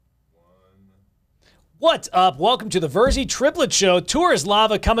What's up? Welcome to the Verzi Triplet Show. Tour is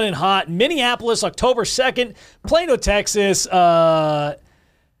lava coming in hot. Minneapolis, October 2nd. Plano, Texas, October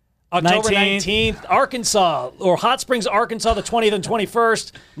 19th. Arkansas, or Hot Springs, Arkansas, the 20th and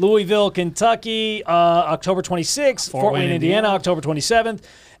 21st. Louisville, Kentucky, October 26th. Fort Wayne, Indiana, October 27th.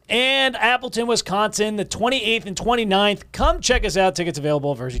 And Appleton, Wisconsin, the 28th and 29th. Come check us out. Tickets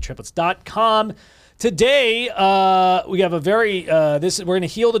available at VerziTriplets.com. Today, we have a very, we're going to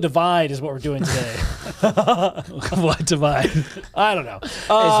heal the divide is what we're doing today. What divide? I don't know.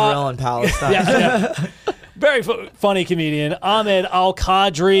 Israel and Palestine. Yeah. Very funny comedian, Ahmed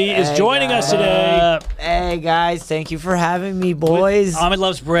Al-kadri is joining us today. Hey, guys. Thank you for having me, boys. Ahmed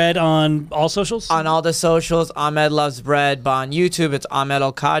Loves Bread on all socials? On all the socials, Ahmed Loves Bread. But on YouTube, it's Ahmed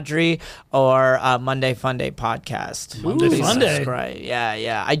Al-kadri or Monday Fun Day Podcast. Monday Fun Day. Right.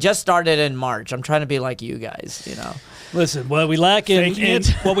 Yeah. I just started in March. I'm trying to be like you guys, you know. Listen, what we lack in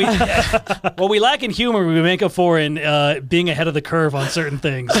what we lack in humor, we make up for in being ahead of the curve on certain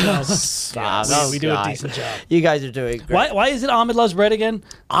things. So, we do a decent job. You guys are doing great. Why is it Ahmed Loves Bread again?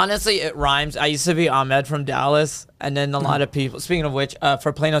 Honestly, it rhymes. I used to be Ahmed from Dallas, and then a lot of people. Speaking of which,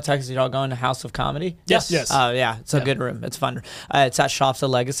 for Plano, Texas, y'all going to House of Comedy? Yes. Yeah, it's a good room. It's fun. It's at Shops of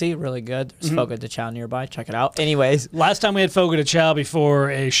Legacy. Really good. There's Fogo de Chao nearby. Check it out. Anyways, last time we had Fogo de Chao before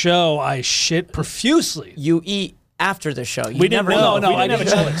a show, I shit profusely. You eat after the show. We didn't know. No, I didn't have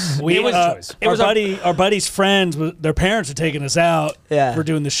a choice. It was our buddy's friends. Their parents were taking us out for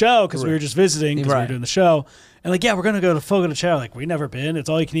doing the show because we were just visiting because we were doing the show. And like, yeah, we're gonna go to Fogo de Chao. Like, we never been. It's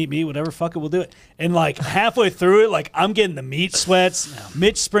all you can eat meat. Whatever, fuck it, we'll do it. And like halfway through it, like I'm getting the meat sweats.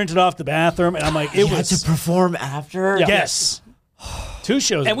 Mitch sprinted off the bathroom, and I'm like, you had to perform after. Yes. 2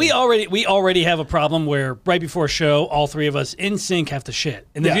 shows. And we already have a problem where right before a show, all 3 of us in sync have to shit.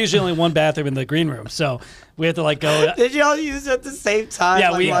 And there's usually only one bathroom in the green room. So we have to like go. Did y'all use it at the same time?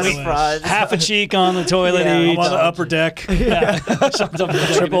 Yeah, we half a cheek on the toilet each. I'm on the upper deck.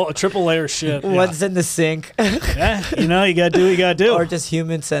 a triple layer shit. What's in the sink? Yeah, you gotta do what you gotta do. Or just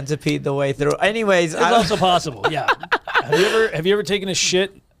human centipede the way through. Anyways, it's also possible. Yeah. Have you ever taken a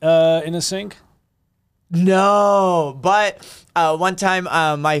shit in a sink? No, but one time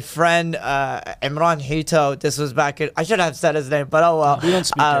my friend Imran Hito, this was back in, I should have said his name, but oh well. We don't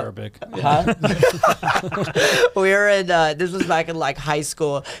speak Arabic. Huh? We were in, this was back in like high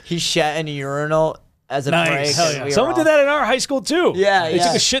school. He shat in a urinal as a break. Hell yeah. Someone did that in our high school too. Yeah, they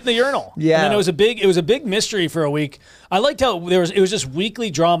took a shit in the urinal. Yeah, and then it was a big mystery for a week. I liked how it was just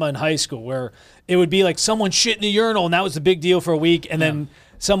weekly drama in high school where it would be like someone shit in the urinal and that was the big deal for a week, and then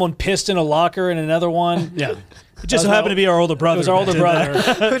someone pissed in a locker in another one. Yeah. It just so happened to be our older brother. It was our older brother.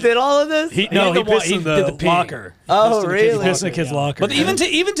 Who did all of this? He pissed in the locker. Oh, really? He pissed in the kid's locker. But even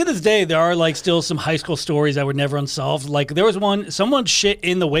to this day, there are like still some high school stories that were never unsolved. Like there was someone shit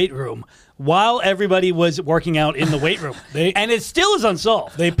in the weight room while everybody was working out in the weight room. And it still is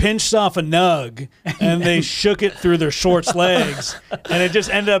unsolved. They pinched off a nug and they shook it through their shorts legs, and it just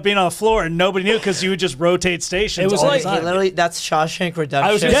ended up being on the floor, and nobody knew because you would just rotate stations. It was like literally that's Shawshank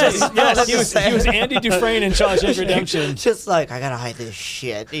Redemption. Yes. He was Andy Dufresne in Shawshank Redemption. Just like, I gotta hide this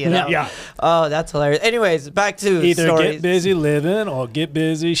shit, you know? Yeah. Oh, that's hilarious. Anyways, back to either stories. Get busy living or get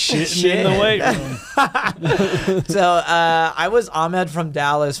busy shitting in the weight room. So I was Ahmed from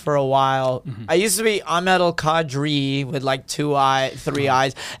Dallas for a while. I used to be Ahmed Al-kadri with like 3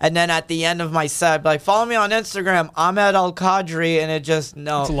 eyes, and then at the end of my set, I'd be like, follow me on Instagram, Ahmed Al-kadri, and it just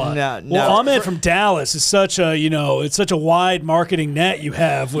That's a lot. Well, Ahmed from Dallas is such a it's such a wide marketing net you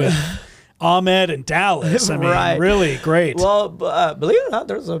have with Ahmed and Dallas. I mean, really great. Well, believe it or not,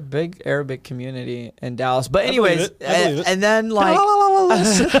 there's a big Arabic community in Dallas. But anyways, I believe it. And then like,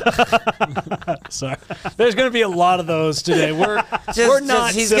 sorry, there's going to be a lot of those today. We're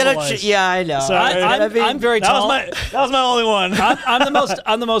not. He's civilized. yeah, I know. I'm very tall. That was my only one.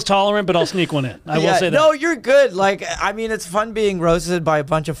 I'm the most tolerant, but I'll sneak one in. I will say that. No, you're good. Like, I mean, it's fun being roasted by a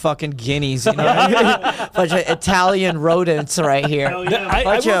bunch of fucking guineas. You know, a bunch of Italian rodents right here. A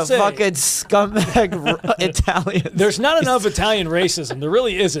bunch of fucking scumbag Italians. There's not enough Italian racism. There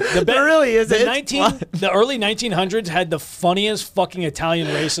really isn't. There really isn't. The early 1900s had the funniest fucking Italian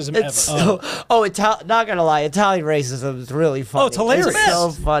racism ever. Not gonna lie, Italian racism is really funny. Oh, it's hilarious. It's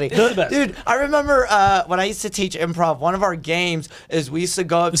so funny. It's the best. Dude, I remember when I used to teach improv, one of our games is we used to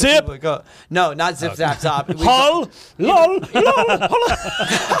go up to Zip. people and go, no, not zip, zap, zop. Lol, lol.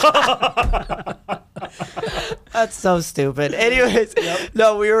 That's so stupid. Anyways,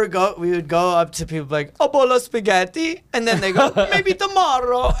 no, we would go up to people like, a bowl of spaghetti, and then they go, maybe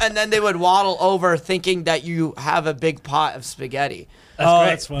tomorrow, and then they would waddle over thinking that you have a big pot of spaghetti.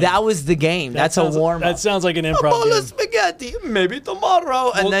 That's funny. That was the game. That's a warm-up. That sounds like an improv bowl game. of spaghetti, maybe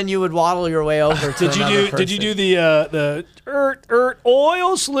tomorrow, and then you would waddle your way over to another person. Did you do the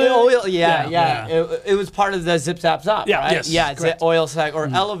oil slick? Oil, yeah. It was part of the zip zap zop. Yeah, right? yes, yeah. It's oil slick or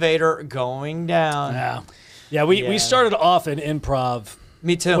elevator going down. Yeah. We started off in improv.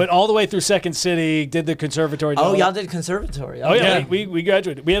 Me too. Went all the way through Second City, did the conservatory. Oh, y'all did conservatory. Oh yeah, we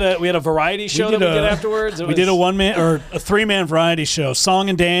graduated. We had a variety show that we did afterwards. We did a 1-man or a 3-man variety show, song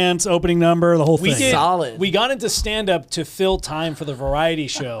and dance, opening number, the whole thing. We did. Solid. We got into stand up to fill time for the variety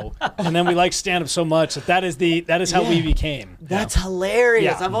show, and then we liked stand up so much that is how we became. That's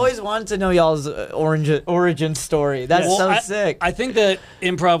hilarious. Yeah. I've always wanted to know y'all's origin story. That's sick. I think that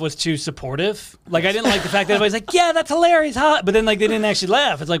improv was too supportive. Like I didn't like the fact that everybody's like, yeah, that's hilarious, huh? But then like they didn't actually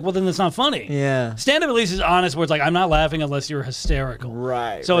laugh. It's like, well, then that's not funny. Yeah. Stand up at least is honest, where it's like, I'm not laughing unless you're hysterical.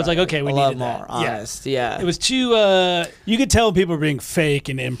 Right. So it's like, okay, we needed more that. honest. Yeah. It was too. You could tell people are being fake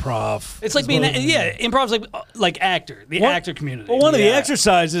in improv. It's like being improv's like actor, actor community. Well, one of the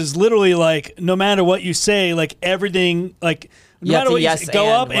exercises literally like no matter what you say, like everything like. No matter what you say, go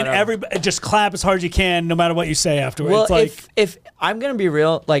up and just clap as hard as you can, no matter what you say afterwards. Well, it's like, if I'm gonna be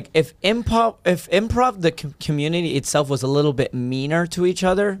real, like if improv, the community itself was a little bit meaner to each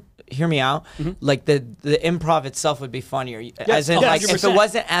other. Hear me out. Mm-hmm. Like the improv itself would be funnier. Yes, as in, like 100%. if it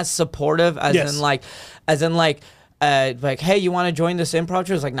wasn't as supportive, as in like. Hey, you want to join this improv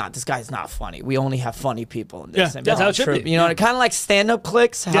troupe? It's like, nah, this guy's not funny. We only have funny people in this improv that's how it should troupe. be. You know, kind of like stand-up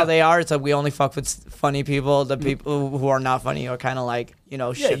cliques, how they are. It's like we only fuck with funny people. The people who are not funny are kind of like,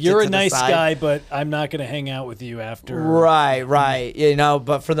 you're a nice guy, but I'm not going to hang out with you after. Right. You know,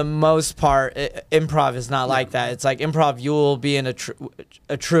 but for the most part, improv is not like that. It's like improv, you will be in a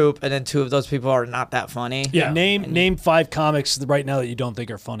troupe, and then 2 of those people are not that funny. Yeah, name 5 comics right now that you don't think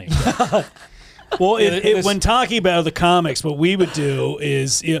are funny. Well, when talking about the comics, what we would do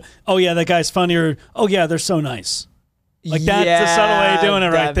is, oh yeah, that guy's funny, or oh yeah, they're so nice. Like that's the subtle way of doing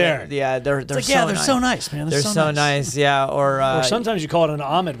it right there. Yeah, they're like, so they're nice. so nice, man. They're so nice. Yeah, or sometimes you call it an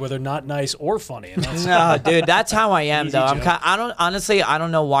Ahmed where they're not nice or funny. And that's no, dude, that's how I am though. Joke. I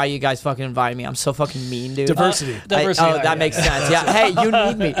don't know why you guys fucking invite me. I'm so fucking mean, dude. Diversity. That makes sense. Yeah. Hey, you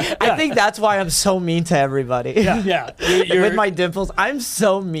need me. I think that's why I'm so mean to everybody. Yeah. With my dimples, I'm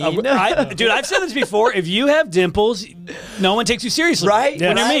so mean. Dude, I've said this before. If you have dimples, no one takes you seriously. Right?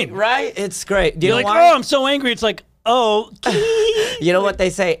 When you're mean. Right? It's great. You're like, oh, I'm so angry. It's like, oh, you know what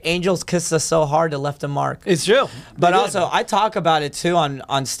they say? Angels kiss us so hard it left a mark. It's true. But also, I talk about it too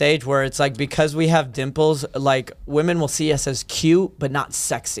on stage, where it's like, because we have dimples, like women will see us as cute but not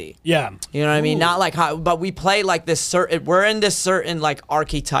sexy. Yeah. You know what I mean? Not like how, but we play like this certain. We're in this certain like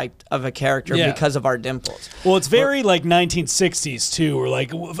archetype of a character because of our dimples. Well, it's very like 1960s too, or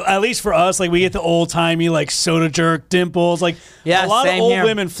like at least for us, like we get the old timey like soda jerk dimples. Like a lot of old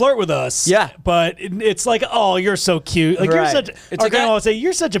women flirt with us. Yeah. But it's like, oh, you're so cute. Like you're such. Our grandma would say,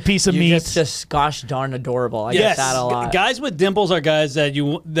 "You're such a piece of meat." Just gosh darn adorable. I get that a lot. Guys with dimples are guys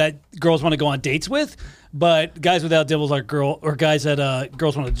that girls want to go on dates with. But guys without dimples are guys that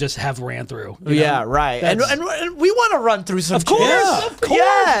girls want to just have ran through. Yeah, right. And we want to run through some. Of course. Yeah, of course.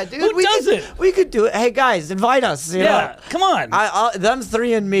 Yeah, dude. Who doesn't? We could do it. Hey, guys, invite us. You know? Come on. Them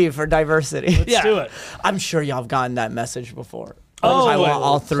 3 and me for diversity. Let's do it. I'm sure y'all have gotten that message before. Oh, I want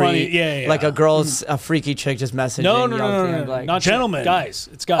all 3. funny. Yeah. Like a girl's a freaky chick just messaging. No. Like, Not gentlemen. Guys.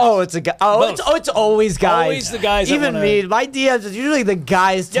 It's guys. Oh, it's a guy. It's always guys. Always the guys. Even me. My DMs is usually the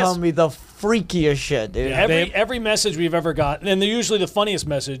guys tell me the freakiest shit, dude. Yeah, every message we've ever gotten, and usually the funniest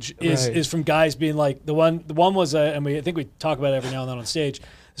message is from guys being like, the one was and I think we talk about it every now and then on stage.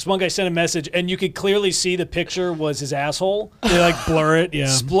 This one guy sent a message, and you could clearly see the picture was his asshole. They like blur it,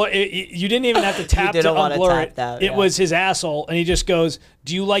 yeah. You didn't even have to tap to unblur it. That, it was his asshole, and he just goes,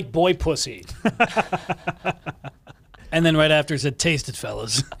 "Do you like boy pussy?" And then right after he said, "Taste it,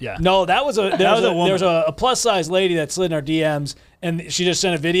 fellas." Yeah. No, there was a plus size lady that slid in our DMs, and she just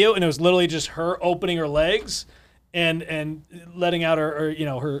sent a video, and it was literally just her opening her legs and letting out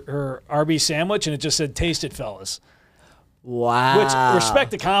her RB sandwich, and it just said, "Taste it, fellas." Wow. Which respect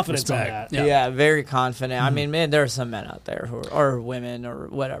the confidence on that. Yeah, very confident. I mean, man, there are some men out there or women or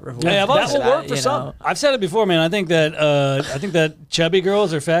whatever. That will work for some. I've said it before, man. I think that chubby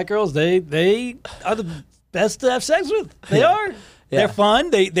girls or fat girls, they are the best to have sex with. They are. Yeah. They're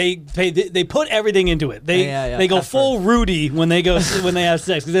fun. They put everything into it. They go full Rudy when they have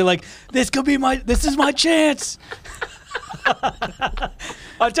sex, because they're like, this is my chance.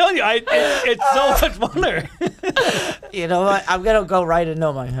 I'm telling you, it's so much funner. You know what? I'm gonna go right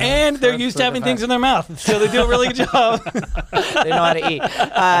into my house. And they're used to having things in their mouth, so they do a really good job. They know how to eat.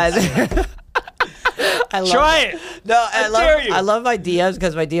 Try it. No, dare you. I love my DMs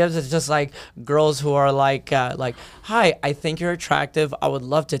because my DMs is just like girls who are like, hi, I think you're attractive. I would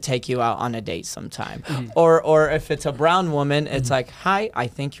love to take you out on a date sometime. Or if it's a brown woman, it's like, hi, I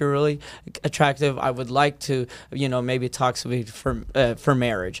think you're really attractive. I would like to, maybe talk to me for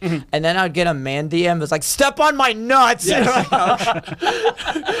marriage. And then I'd get a man DM that's like, step on my nuts. Yes.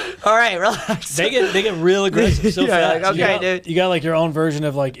 All right, relax. They get real aggressive so fast. Like, okay, dude. You got like your own version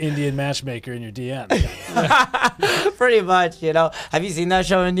of like Indian matchmaker in your DM. Pretty much, Have you seen that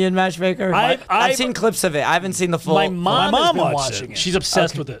show, Indian Matchmaker? I've seen clips of it. I haven't seen the full. My mom has been watching it. She's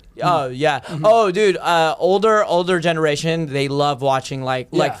obsessed with it. Oh yeah. Oh, dude. Older generation, they love watching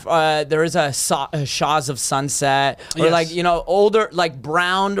there is a Shaws of Sunset or older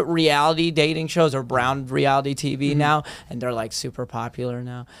brown reality dating shows or brown reality TV now, and they're like super popular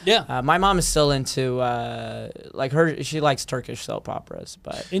now. Yeah. My mom is still into she likes Turkish soap operas,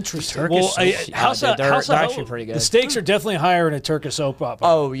 but interesting. They're actually pretty good. The stakes are definitely higher in a Turkish soap opera.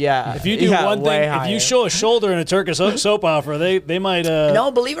 Oh yeah. If you do one thing, if you show a shoulder in a Turkish soap opera, they might.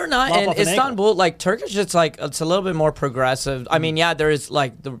 No, believe it or not, in Istanbul, Turkish, it's a little bit more progressive. I mean, there is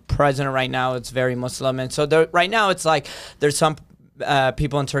the president right now. It's very Muslim, and so right now it's there's some.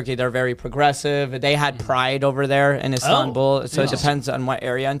 People in Turkey, they're very progressive. They had Pride over there in Istanbul, so it depends on what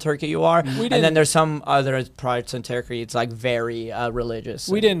area in Turkey you are. And then there's some other parts in Turkey, it's very religious.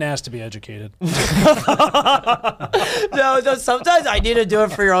 We didn't ask to be educated. No, sometimes I need to do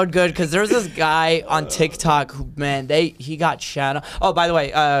it for your own good, because there's this guy on TikTok who, man, he got shadowed. Oh, by the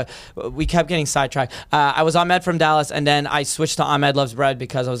way, we kept getting sidetracked. I was Ahmed from Dallas, and then I switched to Ahmed Loves Bread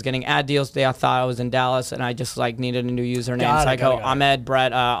because I was getting ad deals. They thought I was in Dallas, and I just needed a new username. So I go Ahmed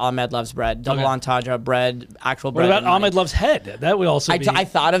Bread, Ahmed Loves Bread, double entendre bread, actual bread. What about Ahmed Loves Head? That would also be. I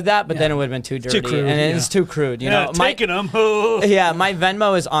thought of that, but then it would have been too dirty, crude, and it's too crude. Taking them. My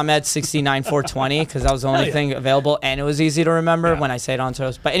Venmo is Ahmed 69420 because that was the only thing available, and it was easy to remember when I say it on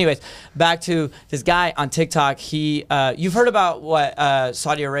toast. But anyways, back to this guy on TikTok. You've heard about what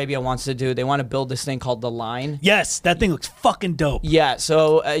Saudi Arabia wants to do? They want to build this thing called the Line. Yes, that thing looks fucking dope. Yeah,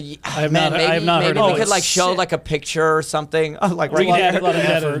 so I have not heard. Maybe we could show a picture or something, a lot of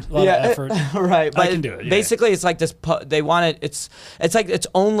effort. Right, but I can do it. Basically, it's like this. They want it. It's like its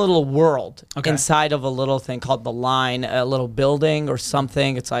own little world inside of a little thing called the Line, a little building or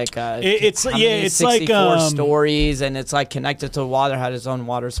something. It's like it's 64 stories, and it's connected to water. Had its own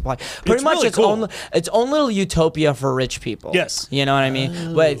water supply. Pretty much really its own little utopia for rich people. Yes, you know what I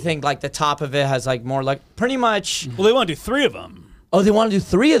mean. But I think the top of it has more pretty much. Well, they want to do 3 of them. Oh, they want to do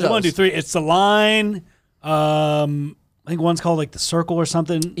 3 of those. They want to do 3. It's the Line. I think one's called the Circle or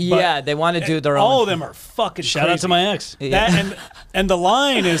something. Yeah, they want to do their own. All of them are fucking shout out to my ex. Yeah. That and the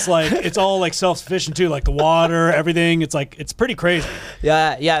Line is it's all self-sufficient too, the water, everything. It's pretty crazy.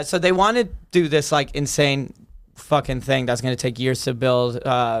 Yeah. So they want to do this insane fucking thing that's going to take years to build.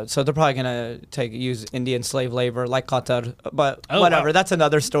 So they're probably going to use Indian slave labor like Qatar, but whatever. Wow. That's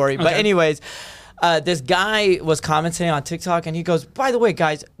another story. Okay. But anyways. This guy was commenting on TikTok, and he goes, by the way,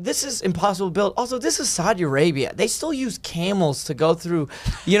 guys, this is impossible to build. Also, this is Saudi Arabia. They still use camels to go through,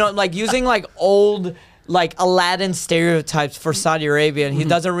 using old, Aladdin stereotypes for Saudi Arabia. And he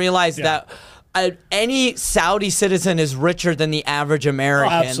doesn't realize that any Saudi citizen is richer than the average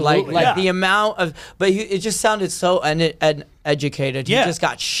American. Absolutely. The amount of, but it just sounded so uneducated. He just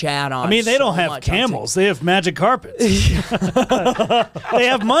got shat on. I mean, they don't have camels. They have magic carpets. They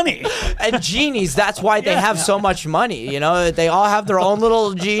have money. And genies. That's why they have so much money. They all have their own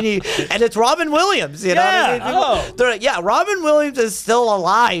little genie. And it's Robin Williams. You know what I mean? Robin Williams is still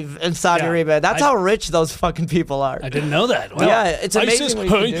alive in Saudi Arabia. That's how rich those fucking people are. I didn't know that. Wow. Yeah, it's amazing what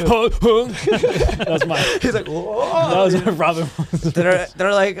you can do. That was mine. He's like, whoa. That was Robin.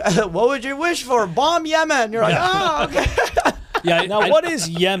 They're like, what would you wish for? Bomb Yemen. You're like, oh, okay. Yeah. Now, what is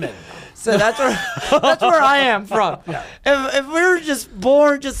Yemen? So that's where I am from. Yeah. If we were just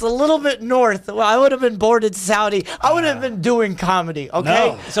born just a little bit north, I would have been born in Saudi. I would have been doing comedy,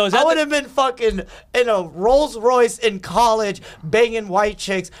 okay? No. So I would have been fucking in a Rolls Royce in college, banging white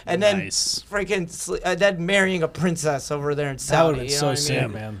chicks, and then then marrying a princess over there in Saudi. That would have been so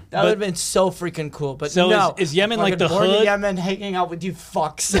sick, man. That would have been so freaking cool. But so no, is Yemen the born hood? In Yemen, hanging out with you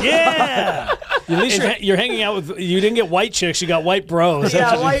fucks. Yeah. At least you're hanging out with. You didn't get white chicks. You got white bros.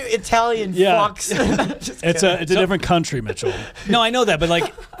 Yeah, white Italian fucks. It's a different country, Mitchell. No, I know that, but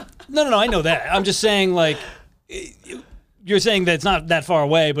no, I know that. I'm just saying, you're saying that it's not that far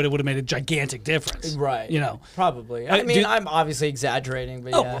away, but it would have made a gigantic difference, right? Probably. I'm obviously exaggerating,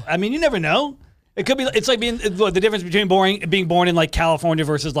 but yeah. I mean, you never know. It could be. It's being the difference between being born in California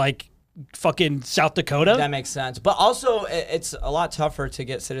versus fucking South Dakota. That makes sense. But also, it's a lot tougher to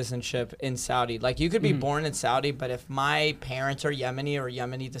get citizenship in Saudi. Like, you could be born in Saudi, but if my parents are Yemeni or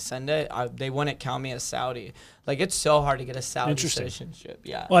Yemeni descendant, they wouldn't count me as Saudi. Like, it's so hard to get a Saudi citizenship.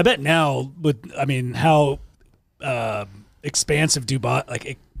 Yeah. Well, I bet now, how expansive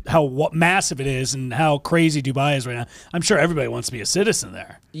Dubai, how massive it is and how crazy Dubai is right now, I'm sure everybody wants to be a citizen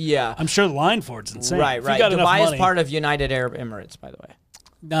there. Yeah. I'm sure the line for it's insane. Right. Dubai is part of United Arab Emirates, by the way.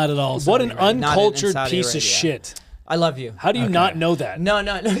 Not at all. What an uncultured piece of shit. I love you. How do you not know that? No.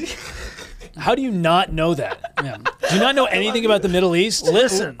 How do you not know that? Yeah. Do you not know anything about the Middle East?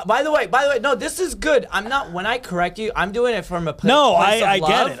 Listen. By the way, no, this is good. I'm not, when I correct you, I'm doing it from a place I of get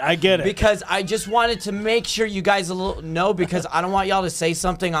love. it. I get it. Because I just wanted to make sure you guys know, because I don't want y'all to say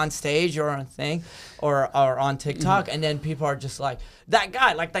something on stage or on a thing or on TikTok, and then people are just like, that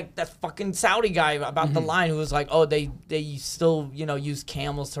guy, like that fucking Saudi guy about the line who was like, oh, they still, use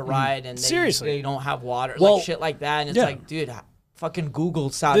camels to ride, and they don't have water, like shit like that. And it's like, dude, fucking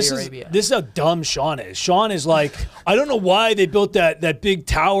Google Saudi Arabia. This is how dumb Sean is. Sean is like, I don't know why they built that big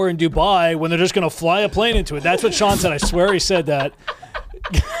tower in Dubai when they're just going to fly a plane into it. That's what Sean said. I swear he said that.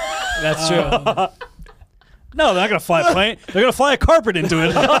 That's true. No, they're not going to fly a plane. They're going to fly a carpet into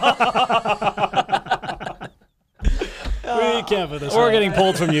it. We can't put this. We're getting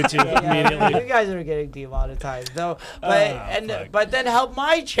pulled from YouTube immediately. You guys are getting demonetized, though. But then help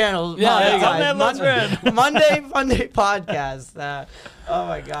my channel. Yeah, Monday podcast. Oh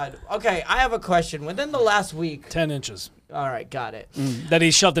my God. Okay, I have a question. Within the last week, 10 inches. All right, got it. That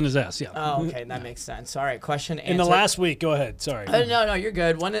he shoved in his ass. Yeah. Oh, okay, that makes sense. All right, question answered. In the last week, go ahead. Sorry. No, you're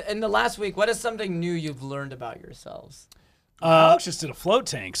good. In the last week, what is something new you've learned about yourselves? Alex just did a float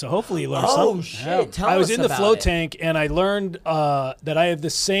tank, so hopefully you learned something. Oh shit! Tell I was us in the about float it. tank, and I learned that I have the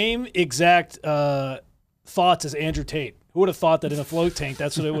same exact thoughts as Andrew Tate. Who would have thought that in a float tank,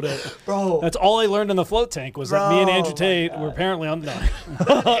 that's what it would have... Bro. That's all I learned in the float tank was that me and Andrew Tate were apparently on... No.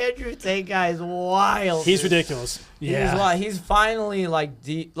 Andrew Tate guy is wild. He's ridiculous. Yeah. He's finally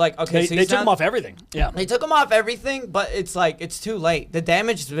okay. They took him off everything. Yeah. They took him off everything, but it's like, it's too late. The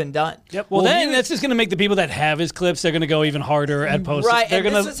damage has been done. Yep. Well, then that's just going to make the people that have his clips, they're going to go even harder at posting. Right, They're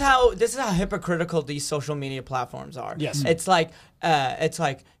and gonna... this is how hypocritical these social media platforms are. Yes. It's like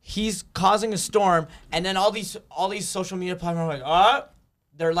he's causing a storm, and then all these social media platforms are like,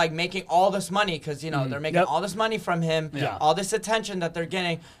 they're like making all this money because they're making all this money from him, all this attention that they're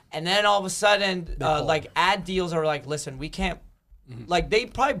getting, and then all of a sudden, ad deals are like, listen, we can't. Like, they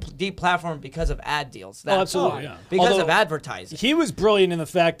probably deplatformed because of ad deals. Absolutely, yeah. Because of advertising. He was brilliant in the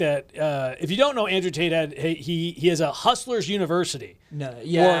fact that if you don't know, Andrew Tate he has a Hustlers University.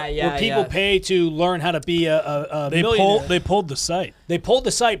 Where people pay to learn how to be a millionaire. They pulled the site. They pulled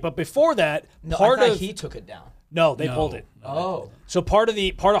the site, but before that, he took it down. No, they pulled it. Oh. So part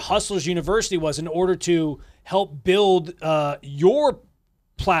of Hustlers University was in order to help build your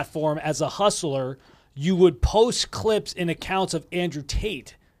platform as a hustler, you would post clips in accounts of Andrew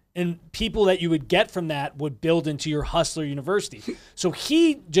Tate, and people that you would get from that would build into your Hustler University. So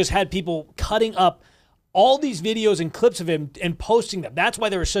he just had people cutting up all these videos and clips of him and posting them. That's why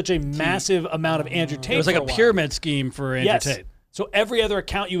there was such a massive amount of Andrew Tate. It was like a pyramid scheme for Andrew Tate. So every other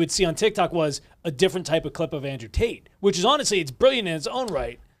account you would see on TikTok was a different type of clip of Andrew Tate, which is honestly, it's brilliant in its own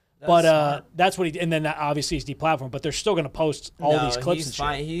right. That's what he did. And then obviously he's deplatformed, but they're still going to post all these clips and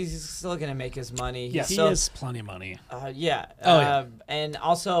shit. He's still going to make his money. Yes. He has plenty of money. And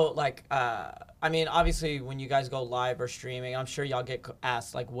also, obviously when you guys go live or streaming, I'm sure y'all get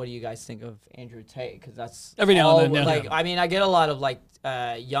asked, what do you guys think of Andrew Tate? Because that's every now and then. I get a lot of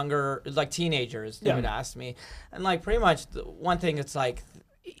younger, teenagers that would ask me. And pretty much one thing, it's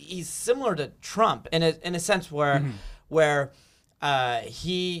he's similar to Trump in a sense where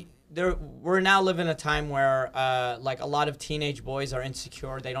we're now living a time where a lot of teenage boys are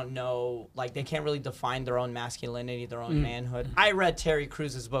insecure. They don't know, they can't really define their own masculinity, their own manhood. I read Terry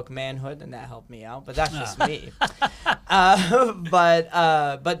Crews's book Manhood, and that helped me out, but that's just me.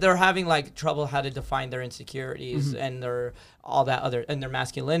 But they're having trouble how to define their insecurities and their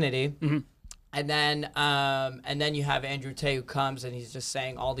masculinity. And then you have Andrew Tate, who comes and he's just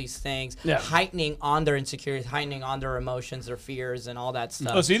saying all these things, heightening on their insecurities, heightening on their emotions, their fears, and all that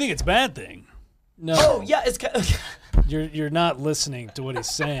stuff. Oh, so you think it's a bad thing? No. Oh, yeah, it's you're not listening to what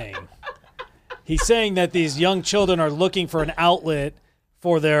he's saying. He's saying that these young children are looking for an outlet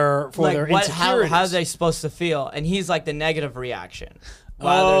for their insecurities. How are they supposed to feel? And he's the negative reaction.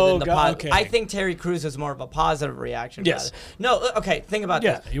 Rather than the positive. Okay. I think Terry Crews is more of a positive reaction. Yes. No, okay, think about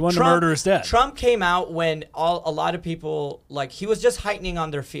this. Yeah, he wanted to murder his dad. Trump came out when a lot of people, he was just heightening on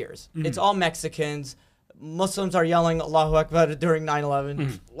their fears. It's all Mexicans. Muslims are yelling Allahu Akbar during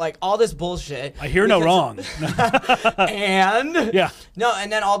 9/11. Like all this bullshit. I hear no wrong. And no,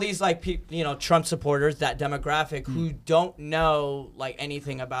 and then all these like Trump supporters, that demographic who don't know like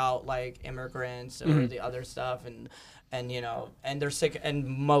anything about like immigrants or the other stuff, and they're sick,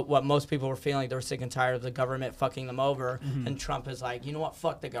 and what most people were feeling, they were sick and tired of the government fucking them over, and Trump is like, you know what,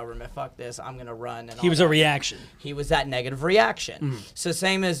 fuck the government, fuck this, I'm gonna run. And he was a reaction. He was that negative reaction. So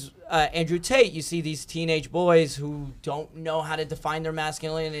same as Andrew Tate, you see these teenage boys who don't know how to define their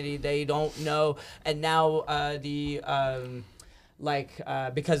masculinity, they don't know, and now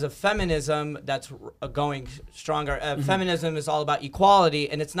because of feminism that's going stronger. Feminism is all about equality,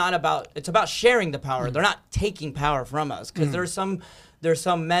 and it's about sharing the power. They're not taking power from us, because there's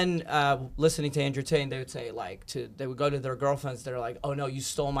some men listening to Andrew Tate, and they would say they would go to their girlfriends, they're like, oh no, you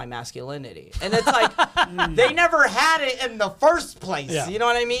stole my masculinity. And it's like, they never had it in the first place. You know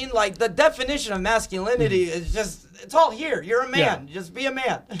what I mean? Like the definition of masculinity is just, it's all here. You're a man. Just be a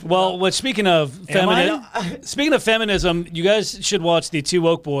man. Well, speaking of feminism, you guys should watch the Two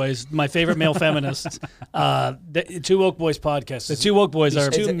Woke Boys, my favorite male feminists. The Two Woke Boys podcast. The Two Woke Boys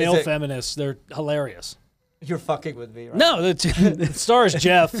are two male feminists. They're hilarious. You're fucking with me, right? No, it stars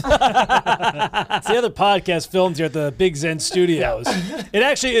Jeff. It's the other podcast filmed here at the Big Zen Studios. It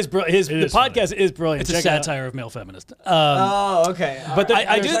actually is. The podcast is brilliant. It's a satire of male feminists. Okay. But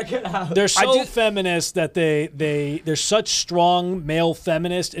they're so feminist that they're such strong male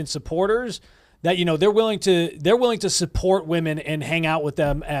feminists and supporters that they're willing to support women and hang out with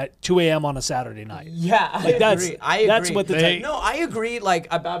them at 2 a.m. on a Saturday night. Yeah, I agree. That's what I agree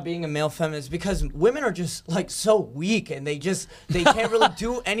about being a male feminist, because women are just like so weak, and they can't really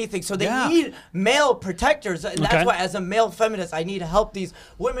do anything. So they need male protectors. And that's why, as a male feminist, I need to help these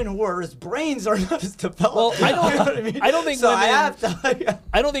women whose brains are not as developed. Well, I don't think so women. I have to.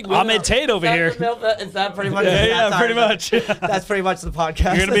 I don't think women. Ahmed Tate over here. Is that pretty much? Yeah, pretty much. That's pretty much the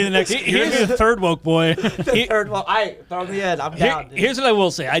podcast. You're gonna be the next. You're gonna be the third woke boy. Third woke. Throw me in. I'm down. Here's what I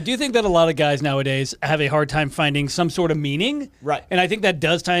will say. I do think that a lot of guys nowadays have a hard time finding some sort of meaning. Right. And I think that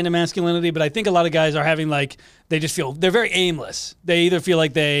does tie into masculinity, but I think a lot of guys are having they just feel they're very aimless. They either feel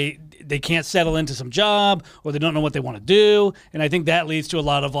like they can't settle into some job, or they don't know what they want to do, and I think that leads to a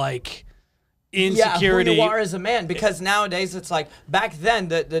lot of insecurity. Yeah, who you are as a man, because nowadays it's like, back then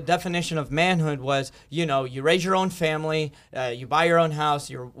the definition of manhood was, you raise your own family, you buy your own house,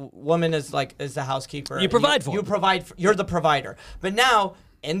 your woman is the housekeeper, you provide for you provide for, you're the provider. But now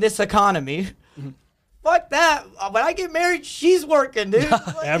in this economy, fuck that. When I get married, she's working, dude. You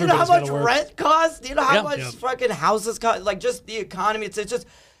know how much rent costs? You know how much fucking houses cost? Like, just the economy. It's just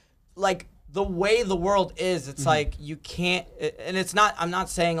like the way the world is. It's like you can't. And it's not. I'm not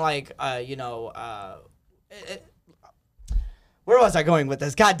saying where was I going with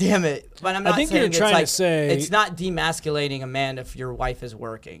this? God damn it! But I'm not. I think saying you're trying to say it's not demasculating a man if your wife is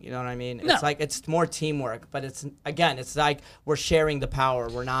working. You know what I mean? No. It's like it's more teamwork. But it's like we're sharing the power.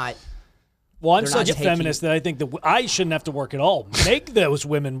 We're not. Well, I'm such a feminist that I think that I shouldn't have to work at all. Make those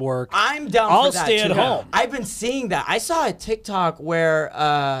women work. I'm down I'll for that stay at too. home. I've been seeing that. I saw a TikTok where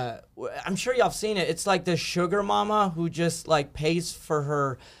I'm sure y'all have seen it. It's like the sugar mama who just pays for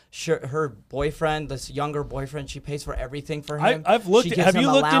her boyfriend, this younger boyfriend. She pays for everything for him. I've looked. She gives have him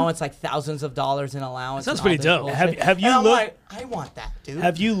you looked thousands of dollars in allowance. Sounds pretty dope. Have you and looked? I want that, dude.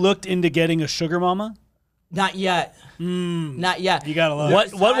 Have you looked into getting a sugar mama? Not yet. Not yet. You gotta love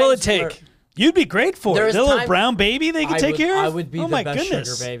it. What will it take? You'd be great for it. The little brown baby they could take care of? I would be the best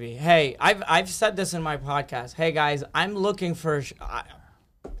sugar baby. Hey, I've said this in my podcast. Hey, guys, I'm looking for...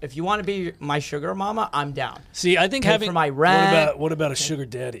 if you want to be my sugar mama, I'm down. See, I think having... for my rent. What about a sugar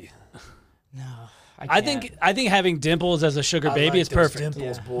daddy? No. I think having Dimples as a sugar baby is perfect.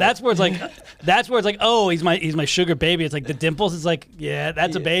 Dimples, boy. That's where it's like, oh, he's my sugar baby. It's like the Dimples is like, yeah,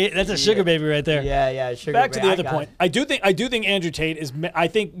 that's a baby, that's a sugar baby right there. Yeah, sugar Back baby. to the other point. I do think Andrew Tate is. I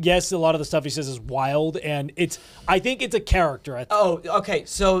think yes, a lot of the stuff he says is wild, and I think it's a character. Okay.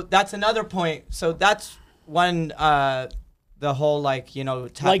 So that's another point. So that's when the whole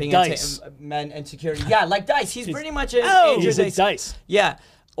tapping into men insecurity. Yeah, like Dice. He's pretty much he's a Dice. Yeah.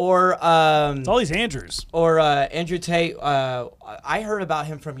 Or it's all these Andrews. Or Andrew Tate. I heard about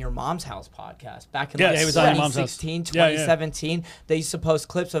him from Your Mom's House podcast back in 2016, 2017. They used to post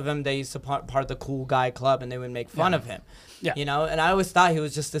clips of him. They used to part of the cool guy club, and they would make fun of him. Yeah. And I always thought he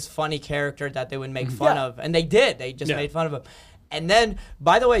was just this funny character that they would make fun of, and they did. They just made fun of him. And then,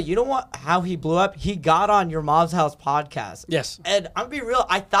 by the way, you know how he blew up? He got on Your Mom's House podcast. Yes. And I'm gonna be real.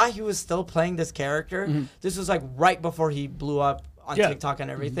 I thought he was still playing this character. This was right before he blew up on TikTok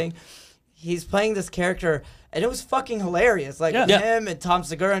and everything. He's playing this character, And it was fucking hilarious. Like Yeah. him and Tom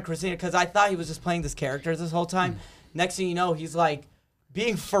Segura and Christina, because I thought he was just playing this character this whole time. Next thing you know, he's like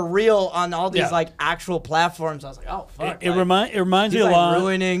being for real on all these like actual platforms. I was like, oh fuck. It reminds me a like lot.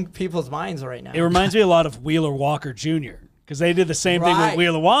 ruining people's minds right now. It reminds me a lot of Wheeler Walker Jr. Because they did the same thing with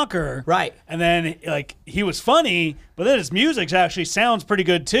Wheeler Walker. Right. And then, like, he was funny, but then his music actually sounds pretty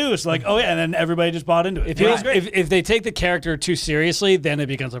good, too. It's like, oh, yeah, and then everybody just bought into it. If they take the character too seriously, then it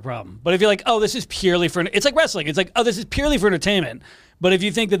becomes a problem. But if you're like, oh, this is purely for... It's like wrestling. It's like, oh, this is purely for entertainment. But if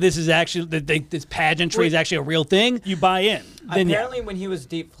you think that this is actually... this pageantry is actually a real thing, you buy in. Then apparently, when he was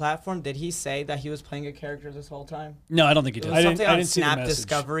deep platform, did he say that he was playing a character this whole time? No, I don't think he did. It was something on Snap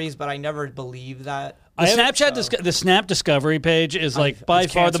Discoveries, but I never believed that. The Snap Discovery page is like by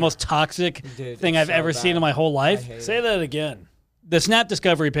far the most toxic thing I've ever seen in my whole life. Say that again. The Snap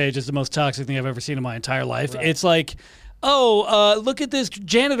Discovery page is the most toxic thing I've ever seen in my entire life. Right. It's like, oh, look at this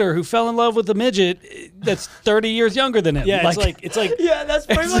janitor who fell in love with a midget that's 30 years younger than him. Yeah, it's like yeah, that's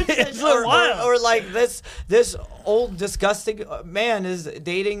pretty much it. It's wild. Or like this old disgusting man is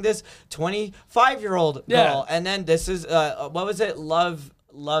dating this 25-year-old girl, and then this is what was it?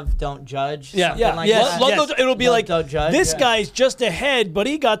 Love Don't Judge. Yeah, like that. It'll be Love like Don't Judge, this guy's just ahead, but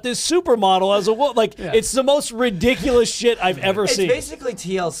he got this supermodel as a like. It's the most ridiculous shit I've ever seen. It's basically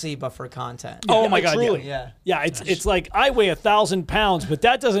TLC, but for content. Oh my god, truly. Yeah. It's like I weigh 1,000 pounds, but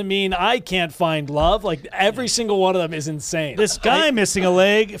that doesn't mean I can't find love. Like every single one of them is insane. This guy missing a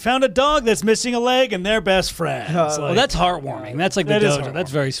leg found a dog that's missing a leg, and they're best friends. Well, that's heartwarming. That's like the dojo. That's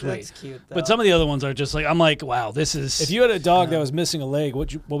very sweet. That's cute, though. But some of the other ones are just like I'm like, wow, this is. If you had a dog that was missing a leg,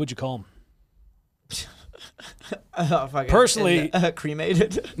 what would you call him? Personally,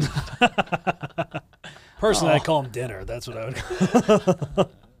 cremated. Personally, I call him dinner. That's what I would call.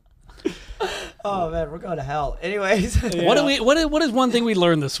 Oh man, we're going to hell. Anyways, What is one thing we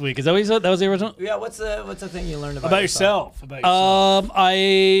learned this week? Is that what you said? That was the original? Yeah. What's the thing you learned About yourself?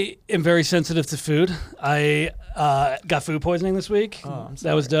 I am very sensitive to food. I got food poisoning this week. Oh, I'm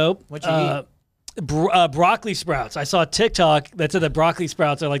sorry. That was dope. What'd you eat? Broccoli sprouts. I saw a TikTok that said that broccoli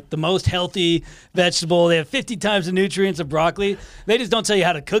sprouts are like the most healthy vegetable. They have 50 times the nutrients of broccoli. They just don't tell you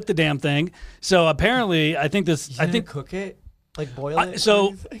how to cook the damn thing. So apparently, I think cook it, like boil it.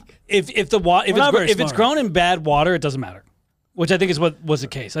 So if it's grown in bad water, it doesn't matter. Which I think is what was the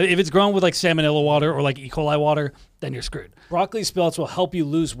case. If it's grown with like salmonella water or like E. coli water, then you're screwed. Broccoli sprouts will help you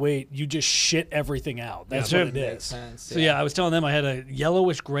lose weight. You just shit everything out. That's what it is. Sense, So I was telling them I had a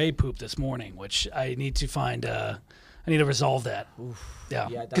yellowish gray poop this morning, which I need to find. I need to resolve that. Yeah,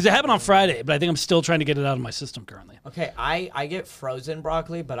 because it happened on Friday, but I think I'm still trying to get it out of my system currently. Okay, I get frozen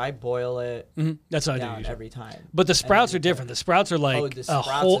broccoli, but I boil it. That's what I do down usually. every time. But the sprouts are different. The sprouts are like the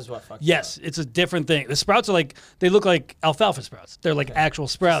sprouts is what fucks yes, it's a different thing. The sprouts are like they look like alfalfa sprouts. They're like actual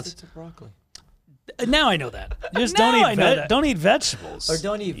sprouts. It's a broccoli. Now I know that. Just don't eat vegetables. Or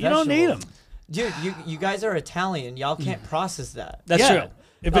don't eat vegetables. You don't need them. Dude, you guys are Italian. Y'all can't process that. That's true.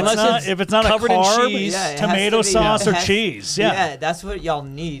 If it's not covered a in carb, cheese, tomato sauce or cheese. Yeah, that's what y'all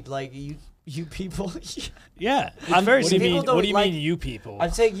need. Like you people. Yeah, I'm very. What do you mean, you people?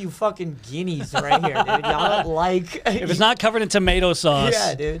 I'm saying you fucking guineas right here, dude. Y'all don't like. If it's not covered in tomato sauce,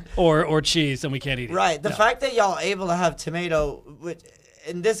 yeah, dude, or cheese, then we can't eat it. Right. The fact that y'all able to have tomato, which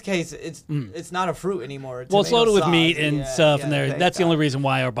in this case, it's not a fruit anymore. Well, it's loaded with meat and stuff, and that's the only reason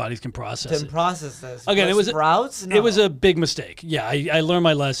why our bodies can process it. This. Again, it was sprouts. No. It was a big mistake. Yeah, I learned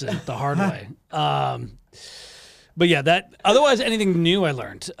my lesson the hard way. But yeah, that. Otherwise, anything new I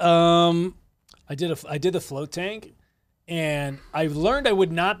learned. I did the float tank, and I learned I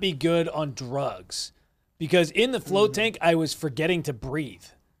would not be good on drugs because in the float tank I was forgetting to breathe.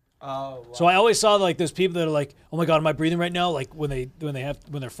 Oh, wow. So I always saw like those people that are like, oh my god, am I breathing right now? Like when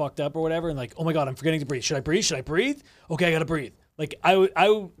they're fucked up or whatever, and like, oh my god, I'm forgetting to breathe. Should I breathe? Should I breathe? Okay, I gotta breathe. Like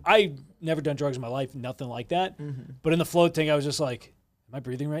I never done drugs in my life, nothing like that. But in the float tank, I was just like, am I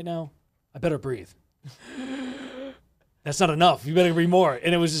breathing right now? I better breathe. That's not enough. You better breathe more.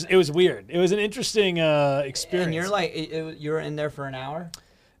 And it was weird. It was an interesting experience. And you're like, you're in there for an hour?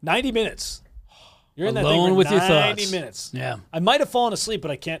 90 minutes. You're in alone that thing for with 90 your thoughts. minutes. Yeah. I might have fallen asleep,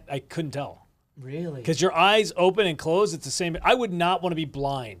 but I couldn't tell. Really? Because your eyes open and close, it's the same. I would not want to be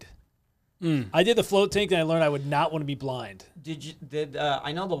blind. I did the float tank and I learned I would not want to be blind.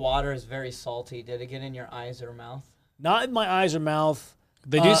 I know the water is very salty. Did it get in your eyes or mouth? Not in my eyes or mouth.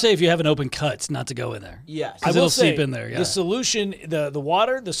 They do say if you have an open cut, not to go in there. Yes. Because it'll seep in there, yeah. The solution, the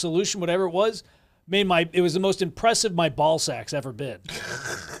water, the solution, whatever it was the most impressive my ball sack's ever been.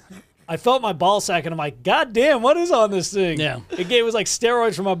 I felt my ball sack, and I'm like, God damn, what is on this thing? Yeah. It was like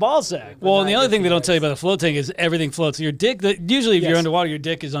steroids for my ball sack. Well, and the other thing they don't tell you about the float tank is everything floats. Your dick, usually if you're underwater, your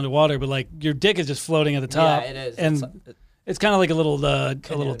dick is underwater, but like your dick is just floating at the top. Yeah, it is. And it's kind of like a little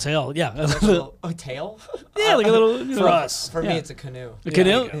tail. Yeah. A tail? Yeah, like a little. For us. For me, it's a canoe. A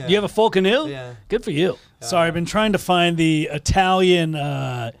canoe? Yeah. You have a full canoe? Yeah. Good for you. Sorry, I've been trying to find the Italian,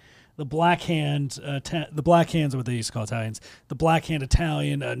 the Black Hand, the Black Hands are what they used to call Italians, the Black Hand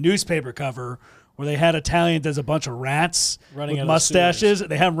Italian newspaper cover where they had Italians as a bunch of rats Running with out of mustaches.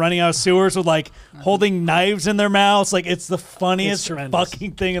 They have them running out of sewers with like holding knives in their mouths. Like it's the funniest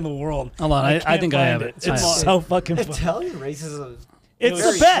fucking thing in the world. Hold on, I think I have it. It's so fucking funny. Italian racism. It's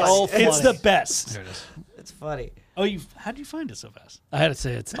the best. It's the best. There it is. It's funny. Oh, how did you find it so fast? I had to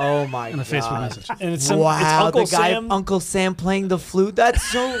say it. Oh my god. In a Facebook message. And it's Wow, Uncle the guy, Sam. Uncle Sam playing the flute. That's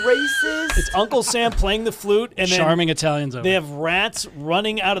so racist. It's Uncle Sam playing the flute, and then Charming Italians over. they have rats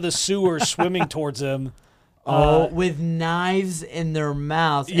running out of the sewer, swimming towards him. With knives in their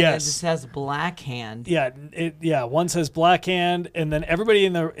mouths. And Yes. it just has Black Hand. Yeah. One says Black Hand, and then everybody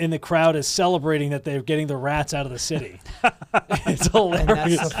in the crowd is celebrating that they're getting the rats out of the city. It's hilarious.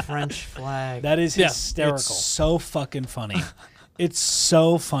 And that's the French flag. That is hysterical. It's so fucking funny. It's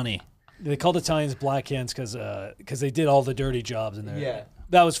so funny. They called Italians Black Hands because they did all the dirty jobs in there. Yeah.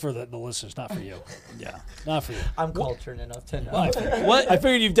 That was for the listeners, not for you. Yeah, not for you. I'm cultured enough to know. I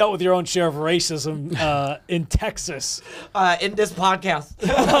figured you've dealt with your own share of racism in Texas. In this podcast.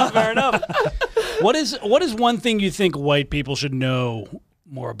 Fair enough. What is one thing you think white people should know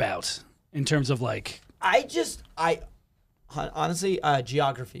more about in terms of like? Honestly,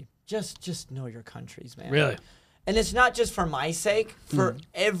 geography. Just know your countries, man. Really? And it's not just for my sake, for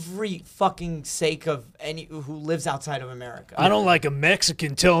every fucking sake of any who lives outside of America. I don't like a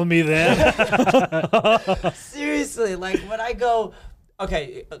Mexican telling me that. Seriously, like when I go,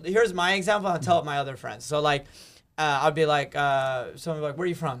 okay, here's my example. I'll tell it my other friends. So like, I'll be like, someone will be like, where are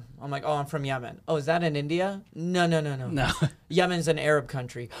you from? I'm like, oh, I'm from Yemen. Oh, is that in India? No. No. Yemen's an Arab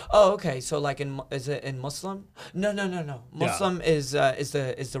country. Oh, okay. So like, is it in Muslim? No. Muslim is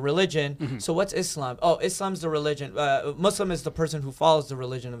the religion. Mm-hmm. So what's Islam? Oh, Islam's the religion. Muslim is the person who follows the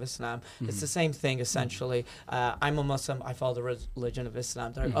religion of Islam. Mm-hmm. It's the same thing essentially. I'm a Muslim. I follow the religion of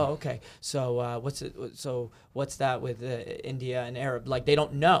Islam. They're like, oh, okay. So what's it? So what's that with India and Arab? Like they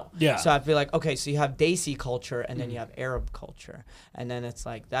don't know. Yeah. So I'd be like, okay, so you have Desi culture and then you have Arab culture, and then it's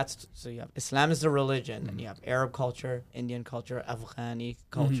like so you have Islam is the religion, and you have Arab culture, Indian culture, Afghani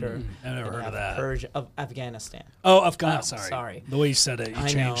culture. I've never heard of that. Persia, of Afghanistan. Oh, Afghanistan. Sorry. The way you said it, you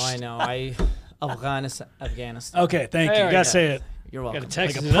changed. I know. Afghanistan. Okay, thank you. There You we gotta go. say it You're welcome.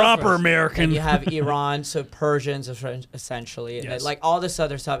 like a proper American. And you have Iran, so Persians essentially, and Yes. like all this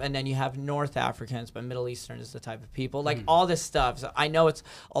other stuff, and then you have North Africans, but Middle Eastern is the type of people, like all this stuff. So I know it's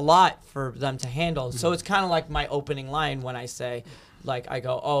a lot for them to handle, so it's kind of like my opening line when I say, like I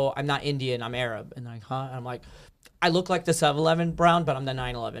go, oh, I'm not Indian, I'm Arab, and like, huh? And I'm like, I look like the 7-Eleven brown, but I'm the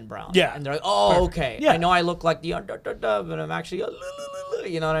 9/11 brown. Yeah. And they're like, oh, okay. Yeah. I know I look like the but I'm actually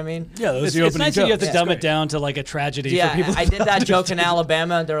you know what I mean? Yeah, those It's, are the it's opening nice that you have jokes. to dumb it down to like a tragedy Yeah, for people. I did that joke in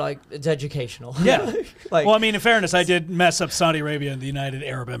Alabama, and they're like, it's educational. Yeah. Like, Well, I mean, in fairness, I did mess up Saudi Arabia and the United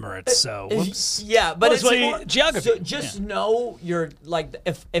Arab Emirates, so whoops. yeah, but Well, it's it's like more, geography. So just know your like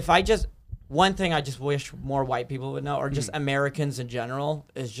if I just one thing I just wish more white people would know, or just Americans in general,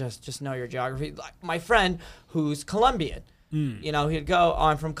 is just know your geography. Like my friend who's Colombian. You know, he'd go, oh,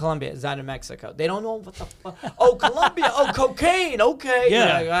 I'm from Colombia. Is that in Mexico? They don't know what the fuck. Oh, Colombia. Oh, cocaine. Okay.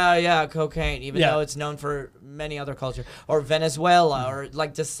 Yeah. You're like, oh, yeah, cocaine. Even Yeah. though it's known for many other cultures. Or Venezuela, or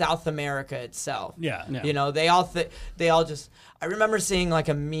like just South America itself. Yeah. You know, they all just. I remember seeing like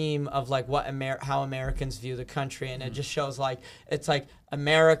a meme of like how Americans view the country, and it just shows like it's like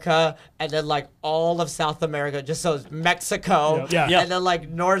America, and then like all of South America just shows Mexico, Yeah. and then like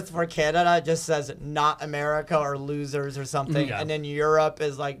North for Canada just says not America or losers or something, Yeah. and then Europe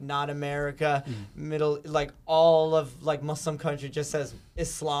is like not America, middle like all of like Muslim country just says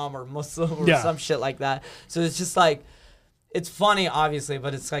Islam or Muslim or Yeah. some shit like that. So it's just like. It's funny, obviously,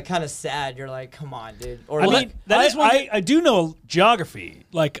 but it's like kind of sad. You're like, come on, dude. Or I like, mean, that is one I do know geography.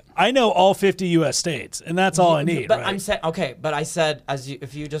 Like, I know all 50 U.S. states, and that's all I need, But right? I'm saying, okay, but I said,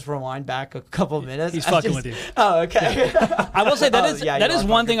 if you just rewind back a couple of minutes. He's I fucking just- with you. Oh, okay. I will say that is yeah, that you is are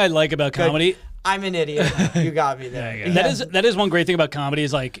one fucking- thing I like about comedy. I'm an idiot. You got me there. Yeah, That is one great thing about comedy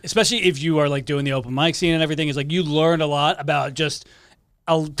is like, especially if you are like doing the open mic scene and everything, is like you learn a lot about just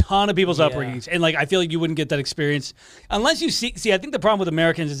a ton of people's upbringings, and like I feel like you wouldn't get that experience unless you see. I think the problem with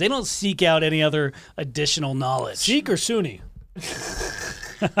Americans is they don't seek out any other additional knowledge. Sikh or Sunni?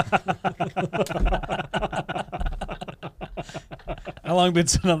 How long been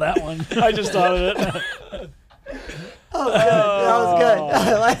sitting on that one? I just thought of it. Oh, that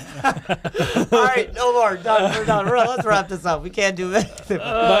was good. All right, no more. Done. We're done. Let's wrap this up. We can't do anything.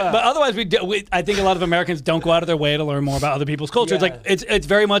 But otherwise, I think a lot of Americans don't go out of their way to learn more about other people's culture. Yeah. It's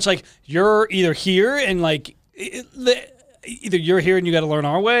very much like you're either here and like either you're here and you got to learn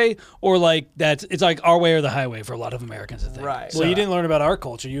our way, or like it's like our way or the highway for a lot of Americans, I think. Right. Well, you didn't learn about our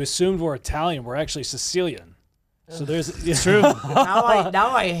culture. You assumed we're Italian. We're actually Sicilian. So it's true. now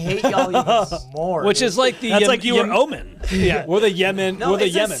I hate y'all even more. Which is like the that's like you were Omen. Yeah, we're the Yemen. No, we're the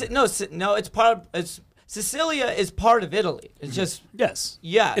it's Yemen. no, it's part of Sicilia is part of Italy. It's just Yes.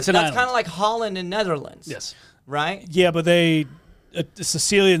 yeah. It's an that's island. kind of like Holland and Netherlands. Yes. Right. Yeah, but the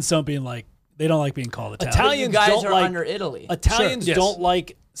Sicilians don't being like they don't like being called Italian. Italians You guys don't are like under Italy. Italians Sure, yes. don't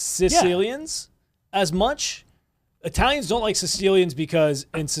like Sicilians as much. Italians don't like Sicilians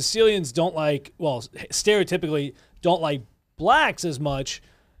and Sicilians don't like, well, stereotypically don't like blacks as much.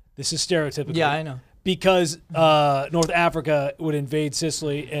 This is stereotypical. Yeah, I know. Because North Africa would invade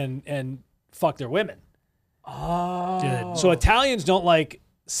Sicily and fuck their women. Good. So Italians don't like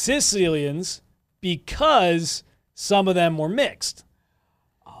Sicilians because some of them were mixed.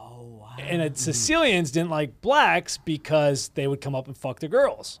 Oh wow. And Sicilians didn't like blacks because they would come up and fuck their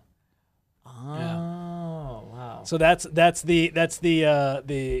girls. Oh wow. So that's the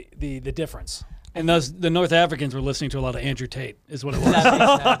difference. And the North Africans were listening to a lot of Andrew Tate, is what it was. That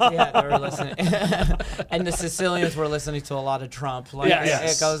makes sense. Yeah, they were listening. And the Sicilians were listening to a lot of Trump. Like,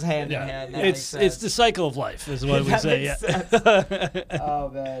 yes. It goes hand in hand. That makes It's sense. the cycle of life, is what we That say. makes Yeah. sense. Oh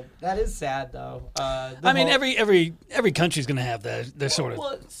man, that is sad though. I mean, every country's gonna have their sort of.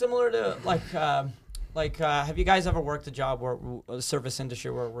 Well, similar to have you guys ever worked a job where the service industry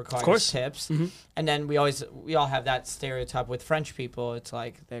where it requires tips? Mm-hmm. And then we all have that stereotype with French people. It's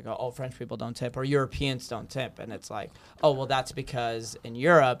like they go, oh, French people don't tip, or Europeans don't tip, and it's like, oh, well, that's because in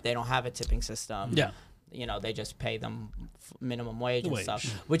Europe they don't have a tipping system. Yeah. You know, they just pay them minimum wage and stuff,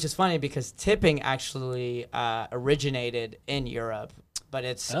 which is funny because tipping actually originated in Europe, but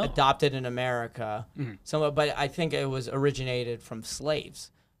it's adopted in America. Mm-hmm. So, but I think it was originated from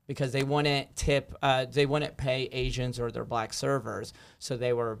slaves. Because they wouldn't pay Asians or their black servers, so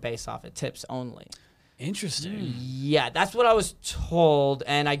they were based off of tips only. Interesting. Yeah, that's what I was told,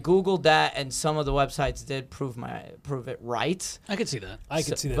 and I googled that, and some of the websites did prove it right. I could see that. I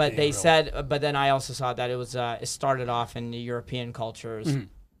could see that. But they said, but then I also saw that it was it started off in the European cultures, and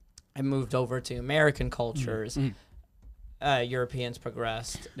moved over to American cultures. Europeans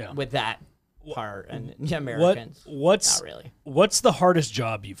progressed with that part, and Americans not really. What's the hardest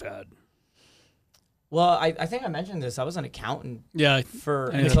job you've had? Well, I think I mentioned this. I was an accountant. Yeah,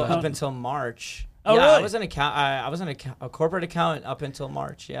 up until March. Oh, yeah, really? I was an a corporate accountant up until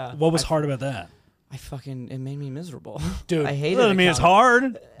March. Yeah. What was hard about that? It made me miserable, dude. I hated it. I mean, it's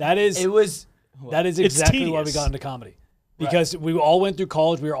hard. That is exactly why we got into comedy, because we all went through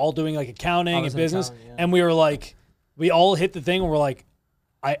college. We were all doing like accounting and business, and we were like, we all hit the thing where we're like,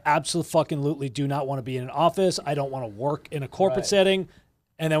 I absolutely do not want to be in an office. I don't want to work in a corporate setting.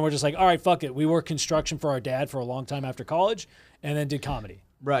 And then we're just like, all right, fuck it. We worked construction for our dad for a long time after college, and then did comedy.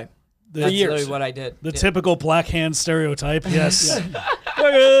 Right. That's literally what I did. The typical black hand stereotype. Yes.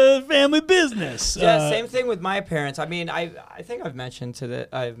 Family business. Yeah, same thing with my parents. I mean, I think I've mentioned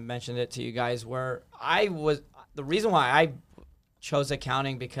it to you guys where the reason why I chose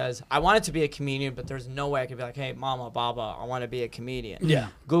accounting because I wanted to be a comedian, but there's no way I could be like, hey, mama, baba, I want to be a comedian. Yeah.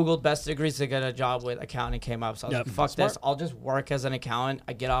 Googled best degrees to get a job with accounting came up. So I was like, fuck this. I'll just work as an accountant.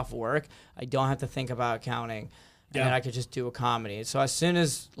 I get off work. I don't have to think about accounting. And then I could just do a comedy. So as soon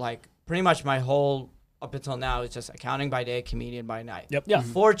as pretty much my whole up until now is just accounting by day, comedian by night. Yep. Yeah.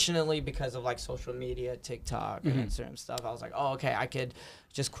 Fortunately, because of social media, TikTok, and Instagram stuff, I was like, oh, okay, I could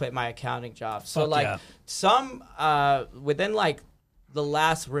just quit my accounting job. So some within the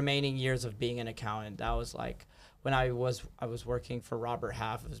last remaining years of being an accountant, that was when I was working for Robert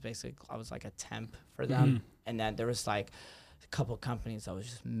Half. It was basically I was like a temp for them, and then there was a couple companies that was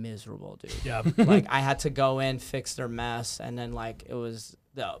just miserable, dude. Yeah, I had to go in, fix their mess, and then it was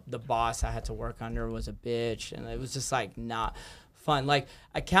the boss I had to work under was a bitch, and it was just not fun.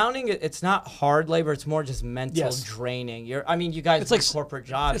 Accounting, it's not hard labor; it's more just mental draining. You guys do corporate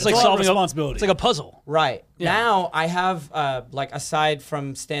jobs. It's like solving responsibility. It's like a puzzle, right? Yeah. Now I have aside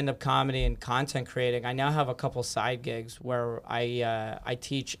from stand-up comedy and content creating, I now have a couple side gigs where I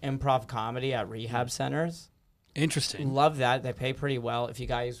teach improv comedy at rehab centers. Interesting. Love that. They pay pretty well. If you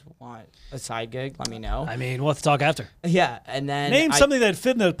guys want a side gig, let me know. I mean, we'll have to talk after. Yeah, and then name something that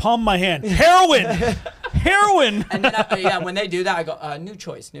fit in the palm of my hand. Heroin. Heroin. And then when they do that, I go new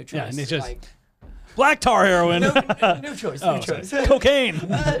choice. Yeah, new choice. Black tar heroin. New choice. New choice. Cocaine.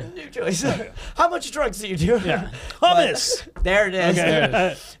 New choice. How much drugs do you do? Yeah. Hummus. There it is. Okay. There it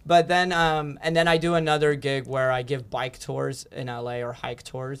is. But then, and then I do another gig where I give bike tours in LA or hike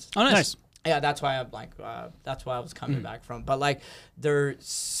tours. Oh, nice. Yeah, that's why I'm like, that's why I was coming back from. But like, they're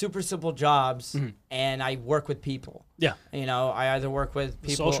super simple jobs, and I work with people. Yeah. You know, I either work with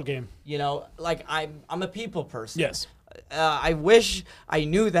people. Social game. You know, like I'm a people person. Yes. I wish I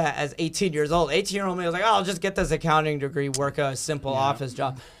knew that as 18 years old. 18-year-old me was like, oh, I'll just get this accounting degree, work a simple office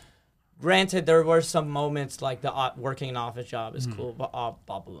job. Granted, there were some moments like the working an office job is cool, but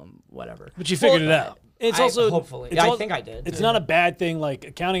whatever. But you figured it out. It's also hopefully. I think I did. It's not a bad thing. Like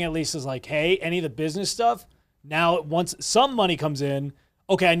accounting, at least is like, hey, any of the business stuff. Now, once some money comes in,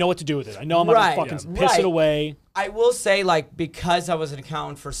 okay, I know what to do with it. I know I'm not gonna fucking piss it away. I will say, like, because I was an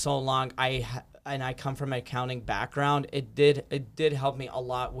accountant for so long, I come from an accounting background, it did help me a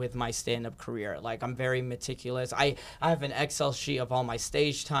lot with my stand-up career. Like, I'm very meticulous. I have an Excel sheet of all my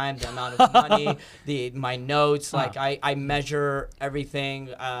stage time, the amount of money, my notes. Like, I measure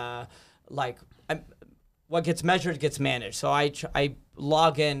everything. What gets measured gets managed. So I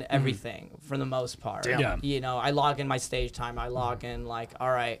log in everything for the most part. Yeah. You know, I log in my stage time. I log in like,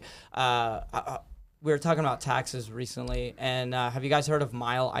 all right. We were talking about taxes recently, and have you guys heard of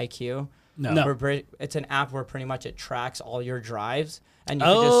Mile IQ? No. It's an app where pretty much it tracks all your drives, and you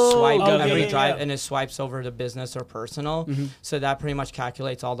can just swipe every drive, and it swipes over to business or personal. So that pretty much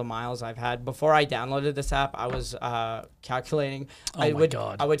calculates all the miles I've had. Before I downloaded this app, I was calculating. I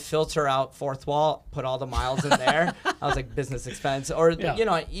would filter out fourth wall, put all the miles in there. I was like business expense, or you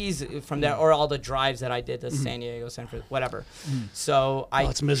know, easy from there, or all the drives that I did to San Diego, San Francisco, whatever. So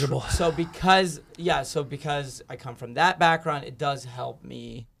it's miserable. So because I come from that background, it does help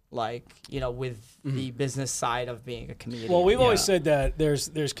me. Like, you know, with the business side of being a comedian. Well, we've always said that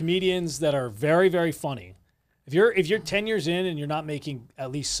there's comedians that are very, very funny. If you're 10 years in and you're not making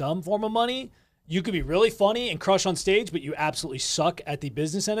at least some form of money, you could be really funny and crush on stage, but you absolutely suck at the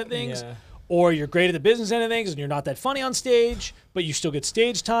business end of things. Yeah. Or you're great at the business end of things and you're not that funny on stage, but you still get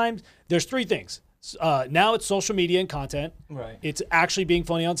stage time. There's three things. Now it's social media and content. Right. It's actually being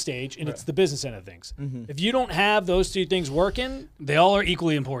funny on stage, and it's the business end of things. If you don't have those two things working, they all are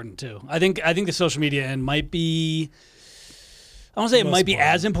equally important too. I think the social media end might be. I don't say it might be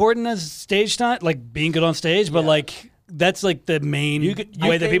as important as stage time, like being good on stage, but like that's like the main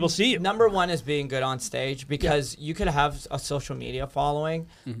way that people see you. Number one is being good on stage, because you could have a social media following,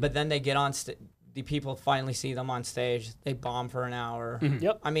 but then they get on stage. The people finally see them on stage. They bomb for an hour.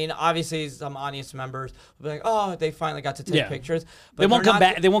 Yep. I mean, obviously, some audience members will be like, "Oh, they finally got to take pictures." But they won't come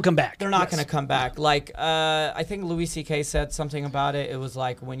back. They won't come back. They're not going to come back. Like, I think Louis C.K. said something about it. It was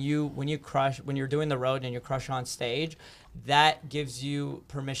like when you're doing the road and you crush on stage, that gives you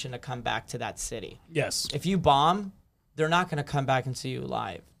permission to come back to that city. Yes. If you bomb, they're not going to come back and see you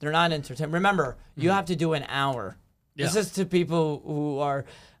live. They're not entertained. Remember, you have to do an hour. Yeah. This is to people who are.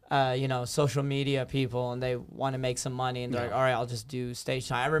 Social media people, and they want to make some money, and they're like, all right, I'll just do stage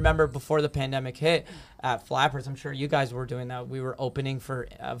time. I remember before the pandemic hit at Flappers, I'm sure you guys were doing that. We were opening for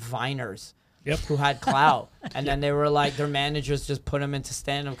Viners who had clout. And then they were like, their managers just put them into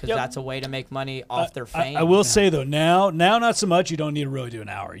stand-up because that's a way to make money off their fame. I will say, though, now not so much. You don't need to really do an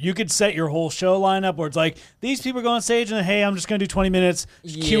hour. You could set your whole show lineup where it's like, these people go on stage and, hey, I'm just going to do 20 minutes,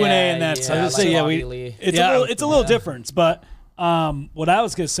 Q&A, and that's it. It's a little difference, but... what I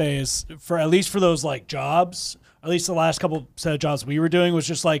was going to say is at least for those like jobs, at least the last couple set of jobs we were doing was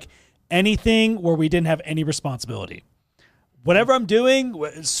just like anything where we didn't have any responsibility. Whatever I'm doing,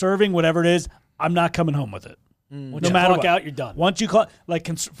 serving, whatever it is, I'm not coming home with it. Once you clock out, you're done. Once you clock, like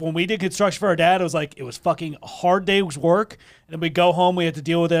when we did construction for our dad, it was fucking a hard day's work. And then we go home, we have to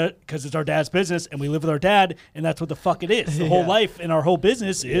deal with it because it's our dad's business, and we live with our dad, and that's what the fuck it is. The whole life and our whole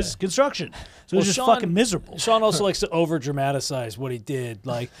business is construction. So it's just fucking miserable. Sean also likes to over dramatize what he did.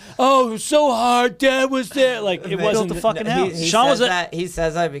 Like, oh, it was so hard. Dad was there. Like it wasn't the fucking house. He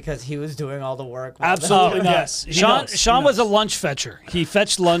says that because he was doing all the work. Absolutely not. Yes. Sean was a lunch fetcher. He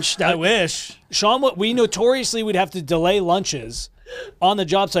fetched lunch. I wish. Sean, we notoriously would have to delay lunches on the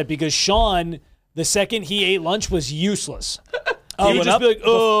job site because Sean, the second he ate lunch, was useless. He would just be like,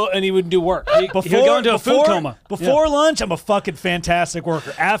 oh, and he wouldn't do work. He'd go into a food coma. Before lunch, I'm a fucking fantastic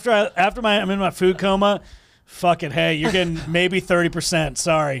worker. After I'm in my food coma, fuck it, hey, you're getting maybe 30%.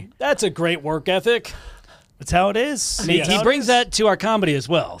 Sorry. That's a great work ethic. That's how it is. He brings that to our comedy as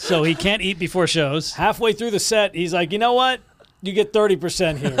well. So he can't eat before shows. Halfway through the set, he's like, you know what? You get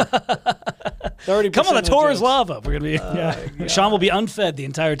 30% here. 30%. Come on, the tour is jokes. lava. We're gonna be. Sean will be unfed the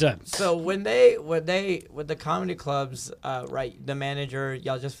entire time. So when the comedy clubs write the manager,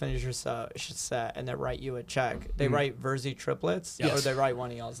 y'all just finish your set and they write you a check. They write Verzi triplets, or they write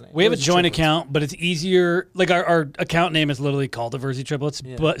one of y'all's names. We have a joint account, but it's easier. Like our account name is literally called the Verzi triplets,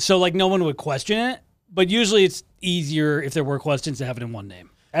 but so like no one would question it. But usually it's easier if there were questions to have it in one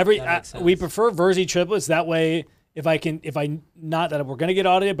name. We prefer Verzi triplets. That way, if not that we're going to get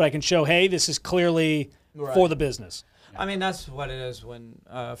audited, but I can show, hey, this is clearly for the business. I mean, that's what it is when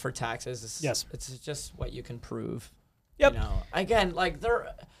for taxes. Yes, it's just what you can prove. Yep. You know, again, like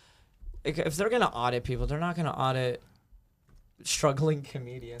if they're going to audit people, they're not going to audit struggling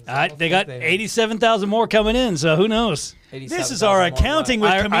comedians. They got 87,000 more coming in, so who knows? This is our accounting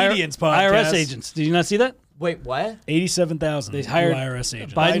with comedians podcast. IRS agents. Did you not see that? Wait, what? 87,000. They hired IRS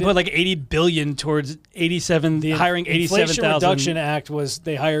agents. Biden put like $80 billion towards 87. Hiring 87,000. Inflation Reduction Act was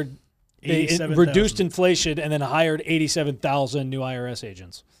they reduced inflation and then hired 87,000 new IRS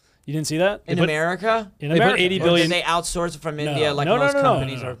agents. You didn't see that? In America? In America. They put $80 billion. Or did they outsource it from India like most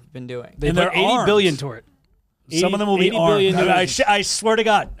companies have been doing? They put $80 billion toward it. Some of them will be armed. I swear to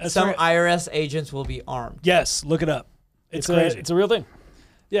God. Some IRS agents will be armed. Yes, look it up. It's crazy. It's a real thing.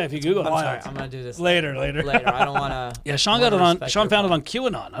 Yeah, if you Google it. I'm sorry, I'm going to do this later. I don't want to. Yeah, Sean found it on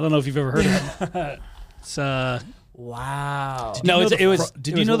QAnon. I don't know if you've ever heard of it. It's wow.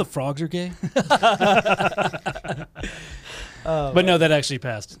 Did you know the frogs are gay? But no, that actually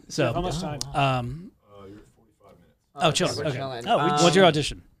passed. So how much time? You're at 45 minutes. Chill. Okay. Chilling. What's your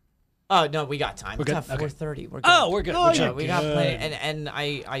audition? Oh no, we got time. We're good. It's at 4:30. We're good. Oh, we're good. We got plenty. And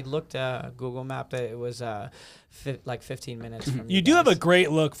I looked Google Mapped it. It was like 15 minutes from you do have a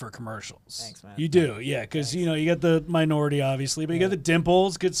great look for commercials. Thanks, man. You do, yeah, because you got the minority obviously, but you got the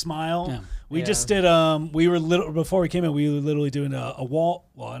dimples, good smile. Yeah. We just did before we came in, we were literally doing a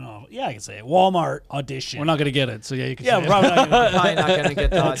I can say it, Walmart audition. We're not gonna get it, so yeah, you can. Yeah, say probably not gonna, probably not gonna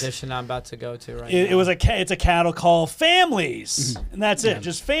get the audition I'm about to go to right now. It was it's a cattle call, families, and that's it,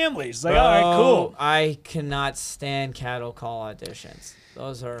 just families. It's like, all right, cool. I cannot stand cattle call auditions.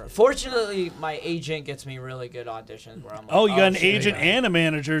 Those are fortunately my agent gets me really good auditions where I'm like, you got an agent and a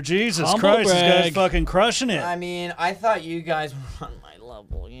manager. Jesus Humble Christ, brag. this guy's fucking crushing it. I mean, I thought you guys were on my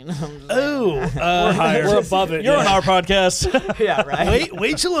level, you know. We're higher. We're above it. You're on our podcast. Yeah, right.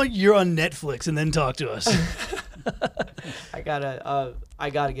 Wait till you're on Netflix and then talk to us. I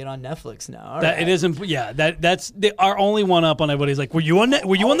gotta get on Netflix now. It isn't. Yeah, that's our only one up on everybody's like, were you on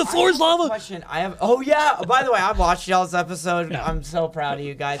the floor is lava? Question. Oh yeah. By the way, I watched y'all's episode. Yeah. I'm so proud of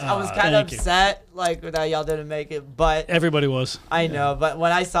you guys. I was kind of upset that y'all didn't make it, but everybody was. I know, but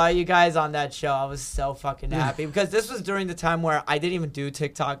when I saw you guys on that show, I was so fucking happy because this was during the time where I didn't even do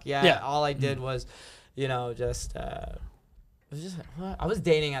TikTok yet. Yeah. All I did was, just. It was just I was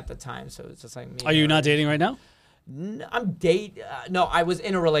dating at the time, so it's just like me. Are you not dating right now? I'm no, I was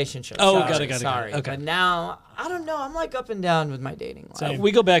in a relationship. Oh, got it. Sorry. Okay. But now, I don't know. I'm like up and down with my dating life. Same.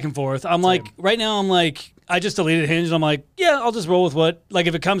 We go back and forth. I'm like, right now, I'm like, I just deleted Hinge. And I'm like, yeah, I'll just roll with what, like,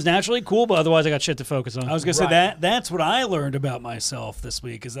 if it comes naturally, cool. But otherwise, I got shit to focus on. I was going to say that's what I learned about myself this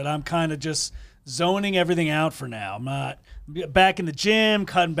week is that I'm kind of just zoning everything out for now. I'm not back in the gym,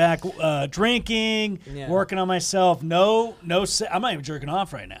 cutting back drinking, working on myself. No, I'm not even jerking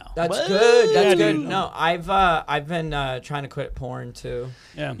off right now. That's good. That's good. Dude. No, I've been trying to quit porn too.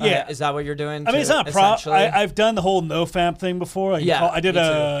 Yeah. Is that what you're doing? I mean, it's not I've done the whole NoFap thing before.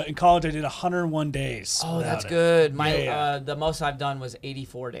 In college I did 101 days. Oh, that's good. The most I've done was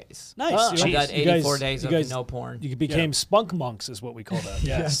 84 days. Nice. I got 84 days of no porn. You became spunk monks, is what we call that.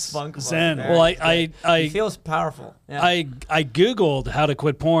 Yes. Spunk Zen. Monk. Well, it feels powerful. Yeah. I Googled how to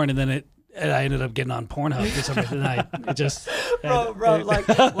quit porn, and then I ended up getting on Pornhub for some reason. Bro, like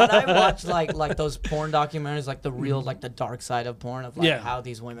when I watch like those porn documentaries, like the real, like the dark side of porn of like how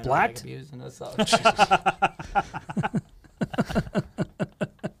these women are like, abused and stuff.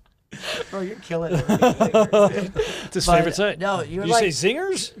 Bro, you're killing it. It's his favorite site. No, you say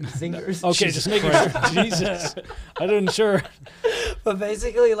zingers? Zingers. Okay, just making sure. Jesus, I didn't sure. But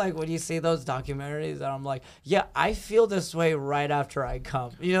basically, like when you see those documentaries, and I'm like, yeah, I feel this way right after I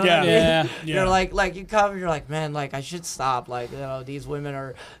come. You know what I mean? Yeah. You're like you come, you're like, man, like I should stop. Like these women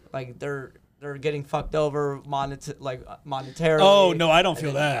are like they're getting fucked over monetarily. Oh no, I don't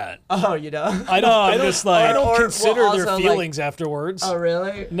feel that. Oh, you know? I don't consider their feelings afterwards. Oh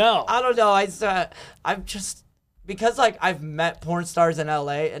really? No. I don't know. I'm just because like I've met porn stars in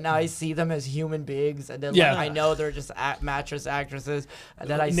LA and now I see them as human beings and then I know they're just mattress actresses and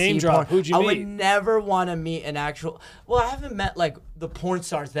then I name see drop. porn. Who'd you meet? would never want to meet an actual. Well, I haven't met like the porn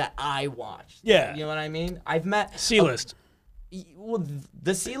stars that I watched. Yeah. You know what I mean? I've met C-list. Well,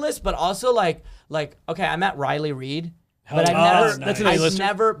 the C-list, but also like okay, I met Riley Reid. But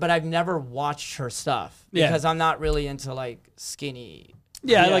I've never watched her stuff because I'm not really into like skinny.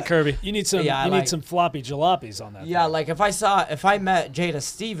 Yeah, I like curvy. You need some. Need some floppy jalopies on that. Yeah, thing. Like if I met Jada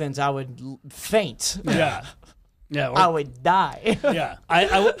Stevens, I would faint. Yeah. Yeah, I would die. Yeah,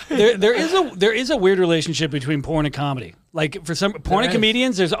 there is a weird relationship between porn and comedy. Like for some porn and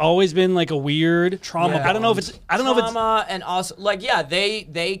comedians, there's always been like a weird trauma. Yeah. I don't know if it's trauma, and also like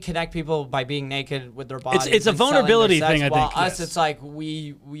they connect people by being naked with their bodies. It's a vulnerability thing. I think us, it's like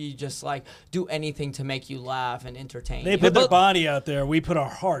we just like do anything to make you laugh and entertain. They put their body out there. We put our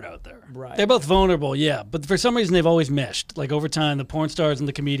heart out there. Right. They're both vulnerable, yeah. But for some reason, they've always meshed. Like over time, the porn stars and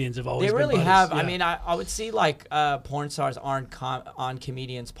the comedians have always. They really been have. Yeah. I mean, I would see like porn stars aren't on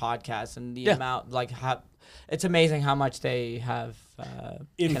comedians' podcasts, and the amount like it's amazing how much they have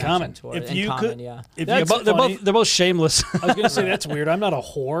in common. They're both shameless. I was gonna say that's weird. I'm not a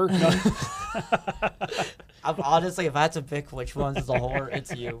whore. Honestly, if I had to pick which one's the whore,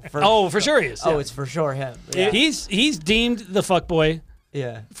 it's you. For sure he is. Oh, it's for sure him. Yeah. He's deemed the fuckboy.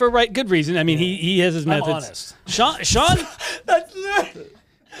 Yeah. For good reason. I mean, he has his methods. I'm honest. Sean. That's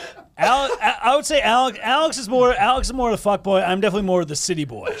I would say Alex is more the fuckboy. I'm definitely more the city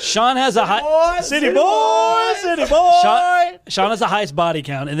boy. Sean has city boy. Sean has the highest body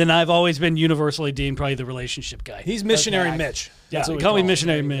count, and then I've always been universally deemed probably the relationship guy. He's missionary Mitch. That's what we call me,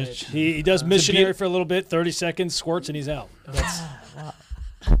 missionary Mitch. He does missionary for a little bit, 30 seconds, squirts, and he's out.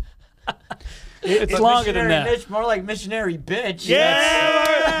 It's longer than that. Mitch, more like missionary bitch.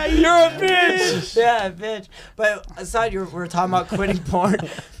 Yeah, you're a bitch. Yeah, bitch. But aside, we're talking about quitting porn.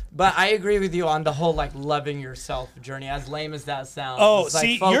 But I agree with you on the whole like loving yourself journey. As lame as that sounds. Oh,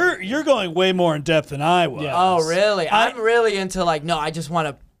 see, you're going way more in depth than I was. Yeah. Oh, really? I'm really into like no. I just want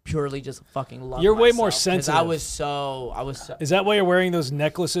to purely just fucking love. You're myself, way more sensitive. I was so. Is that why you're wearing those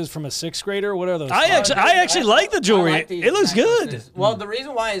necklaces from a sixth grader? What are those? I actually like the jewelry. It looks necklaces. good. Well, the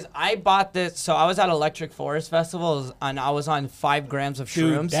reason why is I bought this. So I was at Electric Forest Festival and I was on 5 grams of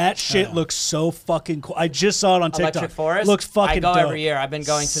shrooms. Dude, that shit looks so fucking cool. I just saw it on TikTok. Electric Forest Looks fucking dope. I go every year. I've been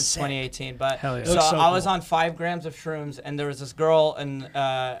going since 2018. But hell yeah. So I was on 5 grams of shrooms and there was this girl and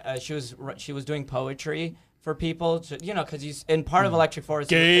she was doing poetry for people, because in part of Electric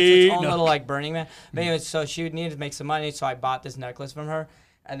Forest, it's its own little like Burning Man. But anyways, so she needed to make some money, so I bought this necklace from her.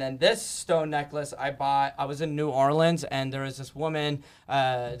 And then this stone necklace I bought, I was in New Orleans, and there was this woman,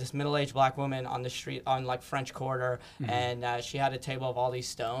 this middle-aged black woman on the street, on like French Quarter, and she had a table of all these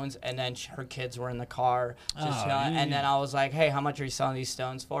stones, and then her kids were in the car. And then I was like, hey, how much are you selling these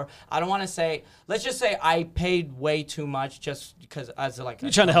stones for? I don't want to say, let's just say I paid way too much just because as like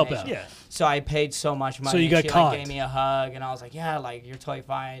you're trying to help out. Yeah. So I paid so much money. So you got caught. Like, gave me a hug, and I was like, yeah, like you're totally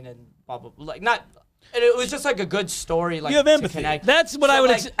fine, and blah, blah, blah. Like not. And it was just like a good story, like you have empathy. To connect. That's what I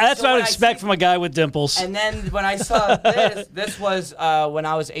would. That's what I would expect from a guy with dimples. And then when I saw this was when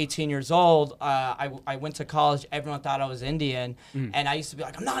I was 18 years old. I went to college. Everyone thought I was Indian, and I used to be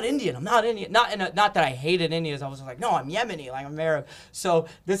like, I'm not Indian. I'm not Indian. Not that I hated Indians. I was like, no, I'm Yemeni. Like I'm Arab. So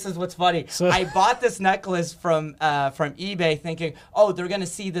this is what's funny. I bought this necklace from eBay, thinking, oh, they're gonna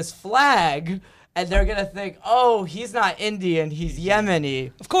see this flag. And they're going to think, oh, he's not Indian, he's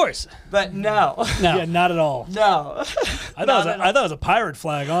Yemeni. Of course. But no. Yeah, not at all. No. I thought it was a pirate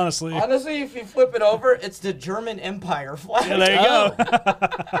flag, honestly. Honestly, if you flip it over, it's the German Empire flag. Yeah, there you go.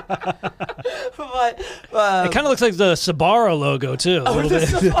 But, it kind of looks like the Sbarro logo, too. A little bit.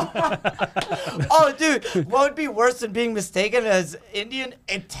 Oh, dude, what would be worse than being mistaken as Indian?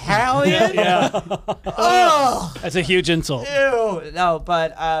 Italian? Yeah. Oh. That's a huge insult. Ew. No,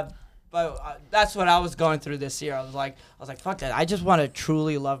 but that's what I was going through this year. I was like, fuck that. I just want to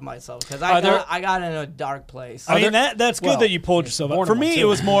truly love myself because I got in a dark place. I mean, that's good that you pulled yourself up. For me, it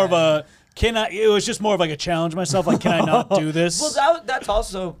was more of a it was just more of like a challenge myself. Like, can I not do this? Well, that's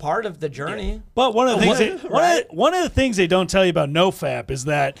also part of the journey. Yeah. But one of the things one of the things they don't tell you about NoFap is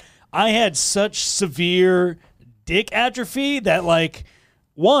that I had such severe dick atrophy that like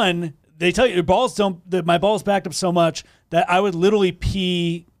they tell you your balls my balls backed up so much that I would literally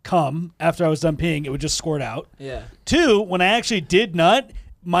come after I was done peeing, it would just squirt out. Yeah. 2, when I actually did nut,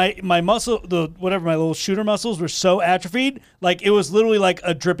 my muscle, my little shooter muscles were so atrophied, like it was literally like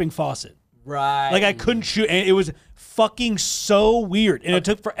a dripping faucet. Right. Like I couldn't shoot, and it was fucking so weird, and it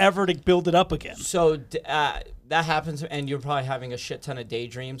took forever to build it up again. So that happens, and you're probably having a shit ton of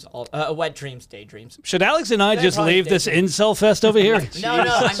daydreams, wet dreams, daydreams. Should Alex and I just leave this incel fest over here? No,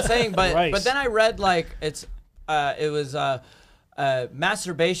 I'm saying, but then I read like it was.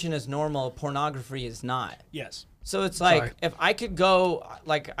 Masturbation is normal, pornography is not. Yes. So it's like if I could go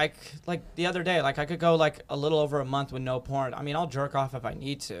like the other day, like I could go like a little over a month with no porn. I mean, I'll jerk off if I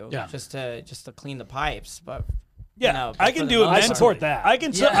need to, just to clean the pipes. But I can do it. I support that. I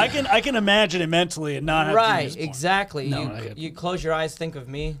can imagine it mentally and not have to use porn. Exactly. You close your eyes, think of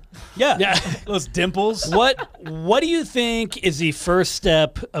me. Yeah. Those dimples. What do you think is the first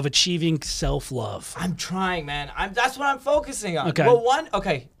step of achieving self-love? I'm trying, man. That's what I'm focusing on. Okay. Well,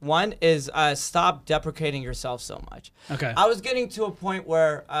 one is stop deprecating yourself so much. Okay. I was getting to a point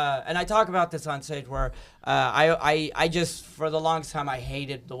where, and I talk about this on stage, where I just, for the longest time, I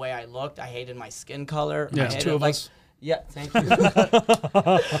hated the way I looked. I hated my skin color. Yeah, two of us. Yeah, thank you.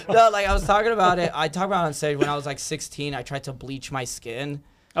 No, like I was talking about it. I talked about it on stage when I was like 16. I tried to bleach my skin.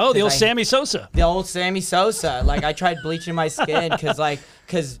 Oh, the old Sammy Sosa. The old Sammy Sosa. Like I tried bleaching my skin because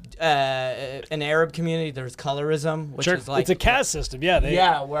in Arab community there's colorism, which is like it's a caste system.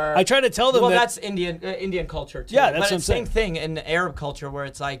 Yeah, where I try to tell them that's Indian culture too. Yeah, that's but what I'm same saying. thing in Arab culture where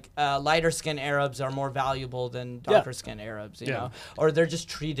it's like lighter skinned Arabs are more valuable than darker skinned Arabs, you know, or they're just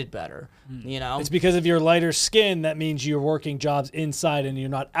treated better, you know. It's because of your lighter skin that means you're working jobs inside and you're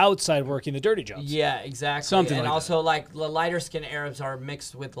not outside working the dirty jobs. Yeah, exactly. Something and like also like the lighter skinned Arabs are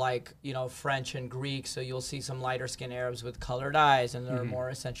mixed with like, you know, French and Greek, so you'll see some lighter skinned Arabs with colored eyes and they're more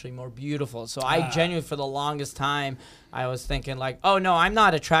essentially more beautiful. So I genuinely for the longest time I was thinking like, oh no, I'm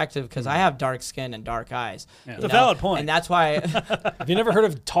not attractive because I have dark skin and dark eyes. Yeah. It's a valid point. And that's why Have you never heard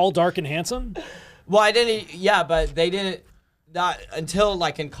of tall, dark, and handsome? well, I didn't but they didn't not until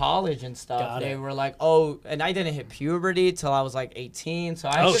like in college and stuff. They were like, oh, and I didn't hit puberty till I was like 18. So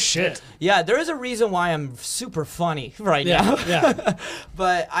I shit. Yeah, there is a reason why I'm super funny right now. Yeah.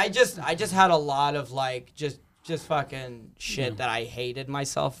 But I just had a lot of like just fucking shit that I hated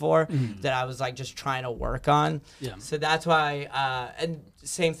myself for that I was like just trying to work on. Yeah. So that's why and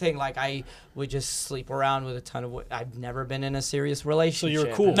same thing, like I would just sleep around with a ton of I've never been in a serious relationship. So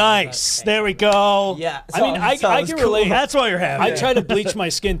you're cool. Nice. There we go. Yeah. I mean, I can relate. That's why you're happy. I tried to bleach my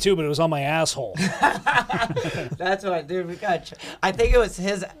skin too, but it was on my asshole. That's what, dude. We got. I think it was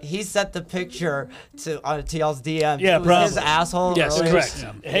his. He sent the picture to y'all's DM. Yeah, it was probably. his asshole. Yes, earlier. correct.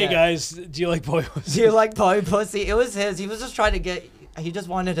 Hey guys, do you like boy pussy? Do you like boy pussy? It was his. He was just trying to get. He just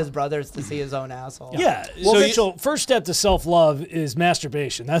wanted his brothers to see his own asshole. Yeah. Well, Mitchell, first step to self-love is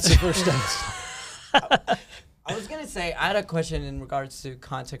masturbation. That's the first step. I was gonna say I had a question in regards to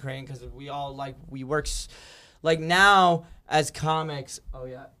content creating because we all we work like now as comics. Oh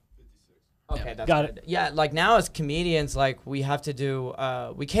yeah. Okay, that's got good. it. Yeah, like now as comedians, like we have to do.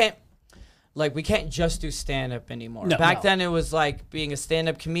 We can't just do stand-up anymore. No. Back then, it was like being a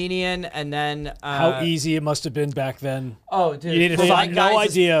stand-up comedian, and then How easy it must have been back then. oh, dude, You needed for no my guys,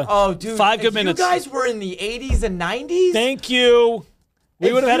 idea. Oh, dude, 5 good if minutes. You guys were in the 80s and 90s. Thank you.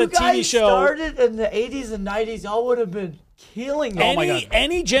 We would have had a If you TV guys show. started in the 80s and 90s, y'all would have been killing it. my God.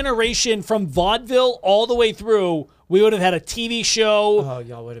 Any generation from vaudeville all the way through, we would have had a TV show. Oh,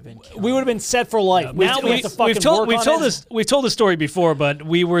 y'all would have been killing We would have been set for life. Now we have to fucking work on it. We've told this story before, but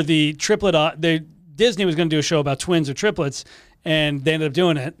we were the triplet. Disney was going to do a show about twins or triplets, and they ended up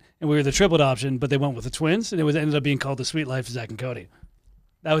doing it, and we were the triplet option, but they went with the twins, and it ended up being called The Sweet Life of Zach and Cody.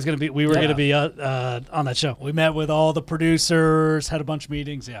 That was going to be. We were going to be on that show. We met with all the producers, had a bunch of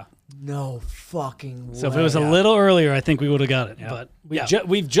meetings. Yeah. No fucking way. So if it was a little earlier, I think we would have got it. Yeah. But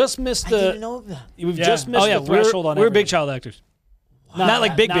we've just missed I the. didn't know that. We've just missed the threshold on we're everything. big child actors. Not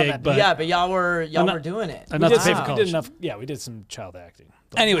like big, but Yeah, but y'all were doing it. Enough to pay for We college. did enough. Yeah, we did some child acting.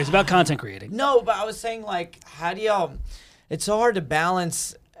 Anyways, about content creating. No, but I was saying like, how do y'all? It's so hard to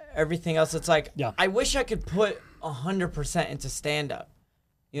balance everything else. It's like, I wish I could put 100% into stand up.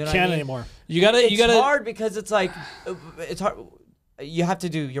 You know what I Can't mean? anymore. It's hard because it's like, it's hard. You have to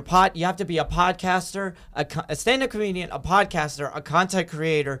do your You have to be a podcaster, a stand-up comedian, a podcaster, a content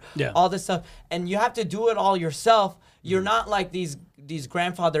creator, all this stuff, and you have to do it all yourself. You're not like these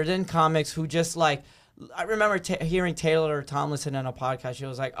grandfathered in comics who just like. I remember hearing Taylor Tomlinson in a podcast. She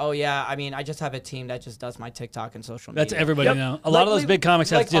was like, "Oh yeah, I mean, I just have a team that just does my TikTok and social media." That's everybody now. A lot of those big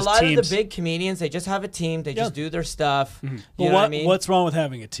comics have just a lot teams. of the big comedians, they just have a team. They just do their stuff. You know Well, what I mean? what's wrong with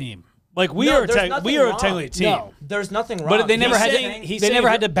having a team? Like we No, are, there's nothing wrong. technically a team. No. There's nothing wrong. But they never He's had saying- to. They never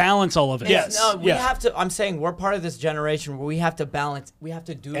had to balance all of it. Yes. No, we Yeah. have to. I'm saying we're part of this generation where we have to balance. We have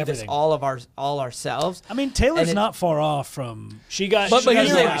to do this Everything. all ourselves. I mean, Taylor's And not far off from. She got. But she got here's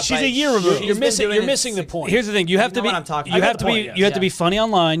the thing, yeah, she's but a year removed. You're been missing. doing You're it missing the six- point. Here's the thing: you have You to know be. what I'm talking You about. have to I get be. the point, You have to yeah. be funny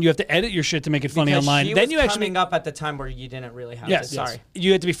online. You have to edit your shit to make it funny Because online. she Then was you actually. coming up at the time where you didn't really have Yes. to. Sorry.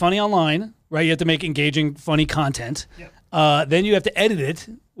 You have to be funny online, right? You have to make engaging, funny content. Then you have to edit it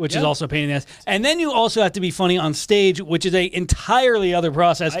which is also a pain in the ass. And then you also have to be funny on stage, which is a entirely other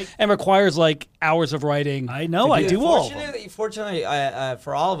process and requires like hours of writing. I know, I do all. Fortunately,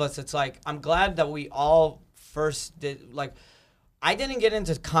 for all of us, it's like I'm glad that we all first did like. I didn't get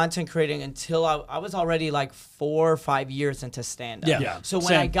into content creating until I was already like 4 or 5 years into stand-up. Yeah. So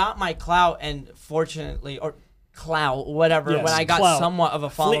when I got my clout, and fortunately, or clout, whatever, when I got somewhat of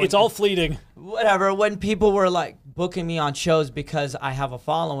a following. It's all fleeting. Whatever, when people were like booking me on shows because I have a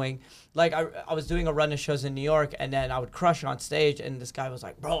following, like I was doing a run of shows in New York, and then I would crush it on stage, and this guy was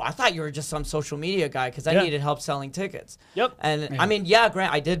like, bro, I thought you were just some social media guy because I needed help selling tickets. Yep. And I mean,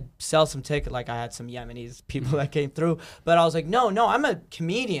 Grant, I did sell some tickets, like I had some Yemenis people that came through, but I was like, no, I'm a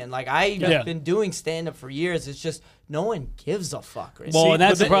comedian. Like I've been doing stand-up for years. It's just no one gives a fuck. Right? Well, and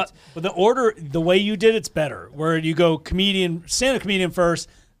that's but the order, the way you did it's better, where you go stand-up comedian first,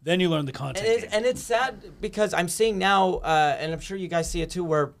 then you learn the content. And it's sad because I'm seeing now, and I'm sure you guys see it too,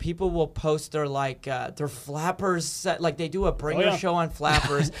 where people will post their their flappers set, like they do a bringer show on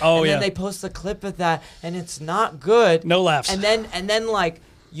flappers, and then they post a clip of that, and it's not good. No laughs. And then like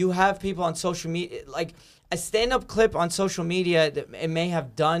you have people on social media, like a stand-up clip on social media, it may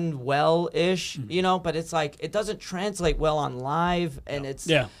have done well-ish, but it's like it doesn't translate well on live, and it's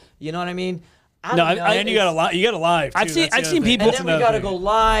you know what I mean. And you got a live. Too. I've seen people. And then we gotta go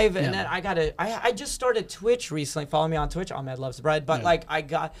live, and then I just started Twitch recently. Follow me on Twitch. Ahmed Loves Bread. But like I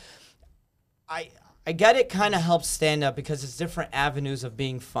get it. Kind of helps stand up because it's different avenues of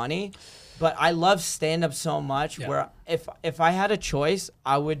being funny. But I love stand up so much. Where if I had a choice,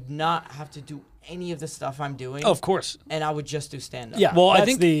 I would not have to do any of the stuff I'm doing. Oh, of course. And I would just do stand up. Yeah. Well, I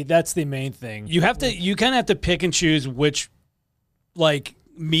think that's the main thing. You kind of have to pick and choose which like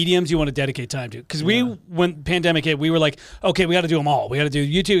mediums you want to dedicate time to, because when pandemic hit, we were like, okay, we got to do them all. We got to do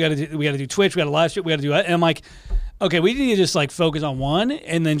YouTube, we got to do Twitch, we got to live stream, we got to do it. And I'm like, okay, we need to just like focus on one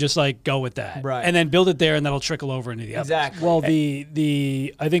and then just like go with that, right? And then build it there, and that'll trickle over into the others. Exactly. Well,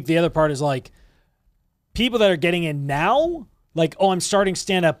 I think the other part is like people that are getting in now, like, oh, I'm starting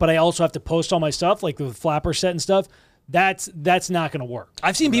stand up, but I also have to post all my stuff, like the flapper set and stuff. That's not going to work.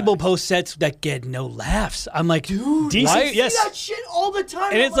 I've seen people post sets that get no laughs. I'm like, dude, I see that shit all the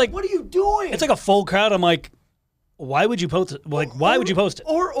time. And it's like, what are you doing? It's like a full crowd. I'm like, why would you post it? Like, why would you post it?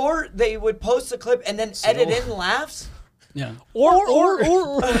 Or they would post a clip and then edit in laughs. Yeah. Or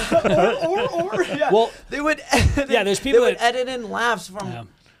yeah. Well, they would. There's people that edit in laughs from.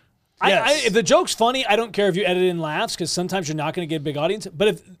 Yeah. If the joke's funny, I don't care if you edit in laughs because sometimes you're not going to get a big audience. But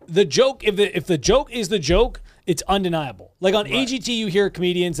if the joke is the joke, it's undeniable. Like on AGT, you hear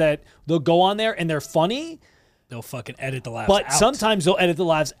comedians that they'll go on there and they're funny. They'll fucking edit the laughs but out. Sometimes they'll edit the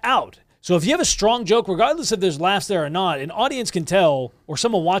laughs out. So if you have a strong joke, regardless if there's laughs there or not, an audience can tell, or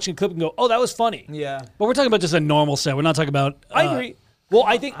someone watching a clip can go, "Oh, that was funny." Yeah. But we're talking about just a normal set. We're not talking about. I agree. Well,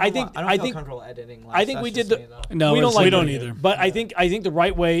 I think I don't feel comfortable editing laughs. I think we did the. No, we don't either. But I think the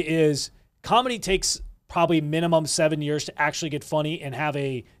right way is comedy takes probably minimum 7 years to actually get funny and have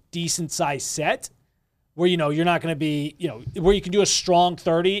a decent sized set. Where you're not going to be where you can do a strong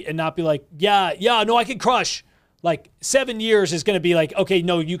 30 and not be like no I can crush. Like 7 years is going to be like, okay,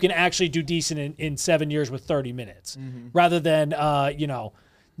 no, you can actually do decent in 7 years with 30 minutes, rather than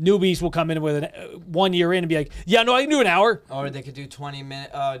newbies will come in with 1 year in and be like, yeah, no, I can do an hour, or they could do 20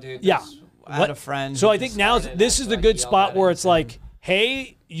 minutes. Oh, dude, yeah, I had a friend. So I think now this is the good spot where it's like,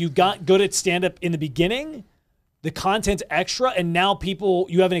 hey, you got good at stand up in the beginning. The content's extra, and now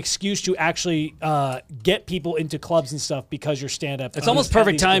you have an excuse to actually get people into clubs and stuff because you're stand-up. It's almost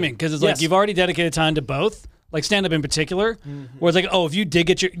perfect timing because it's like you've already dedicated time to both, like stand-up in particular, where it's like, oh, if you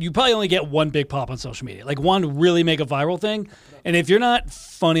did you probably only get one big pop on social media, like one really make a viral thing, and if you're not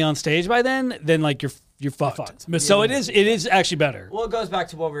funny on stage by then like you're fucked. So it is actually better. Well, it goes back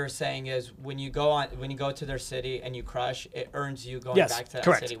to what we were saying is when you go to their city and you crush, it earns you going back to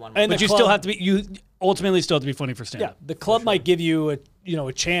that city one more. But still have to be ultimately still have to be funny for stand-up. Yeah, the club might give you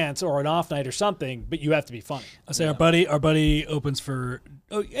a chance or an off night or something, but you have to be funny. I say our buddy opens for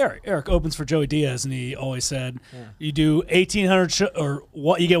Eric opens for Joey Diaz, and he always said you do 1,800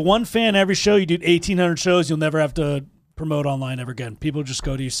 you get one fan every show. You do 1,800 shows, you'll never have to promote online ever again. People just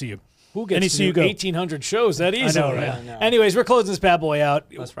go to see you. Who gets to do 1,800 shows that easy? I know, right? I know. Anyways, we're closing this bad boy out.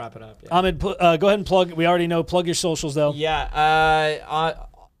 Let's wrap it up. Yeah. Ahmed, go ahead and plug. We already know. Plug your socials, though. Yeah.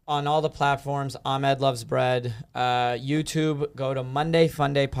 on all the platforms. Ahmed Loves Bread. YouTube, go to Monday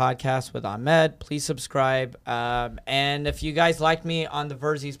Fun Day Podcast with Ahmed. Please subscribe. And if you guys like me on the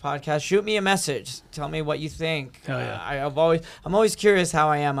Verzies podcast, shoot me a message. Tell me what you think. Hell yeah. I'm always curious how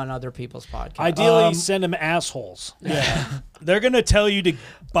I am on other people's podcasts. Ideally, send them assholes. Yeah. They're going to tell you to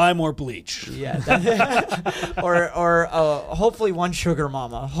buy more bleach. Yeah. or hopefully one sugar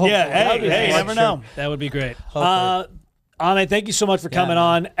mama. Hopefully. Yeah, hey, you never know. That would be great. Ahmed, thank you so much for coming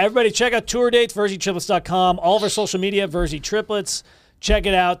on. Everybody, check out tour dates, VerziTriplets.com. All of our social media, Verzi Triplets. Check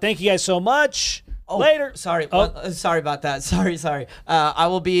it out. Thank you guys so much. Later. Sorry. Sorry about that. Sorry. I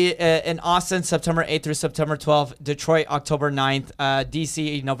will be in Austin September 8th through September 12th, Detroit October 9th,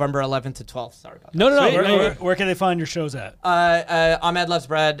 DC November 11th to 12th. Sorry about that. No. Where can they find your shows at?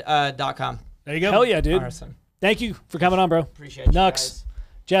 AhmedLovesBread.com. There you go. Hell yeah, dude. Awesome. Thank you for coming on, bro. Appreciate you Nux. guys.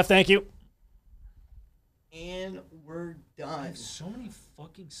 Jeff, thank you. And we're done. So many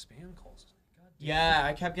fucking spam calls. Yeah, I kept getting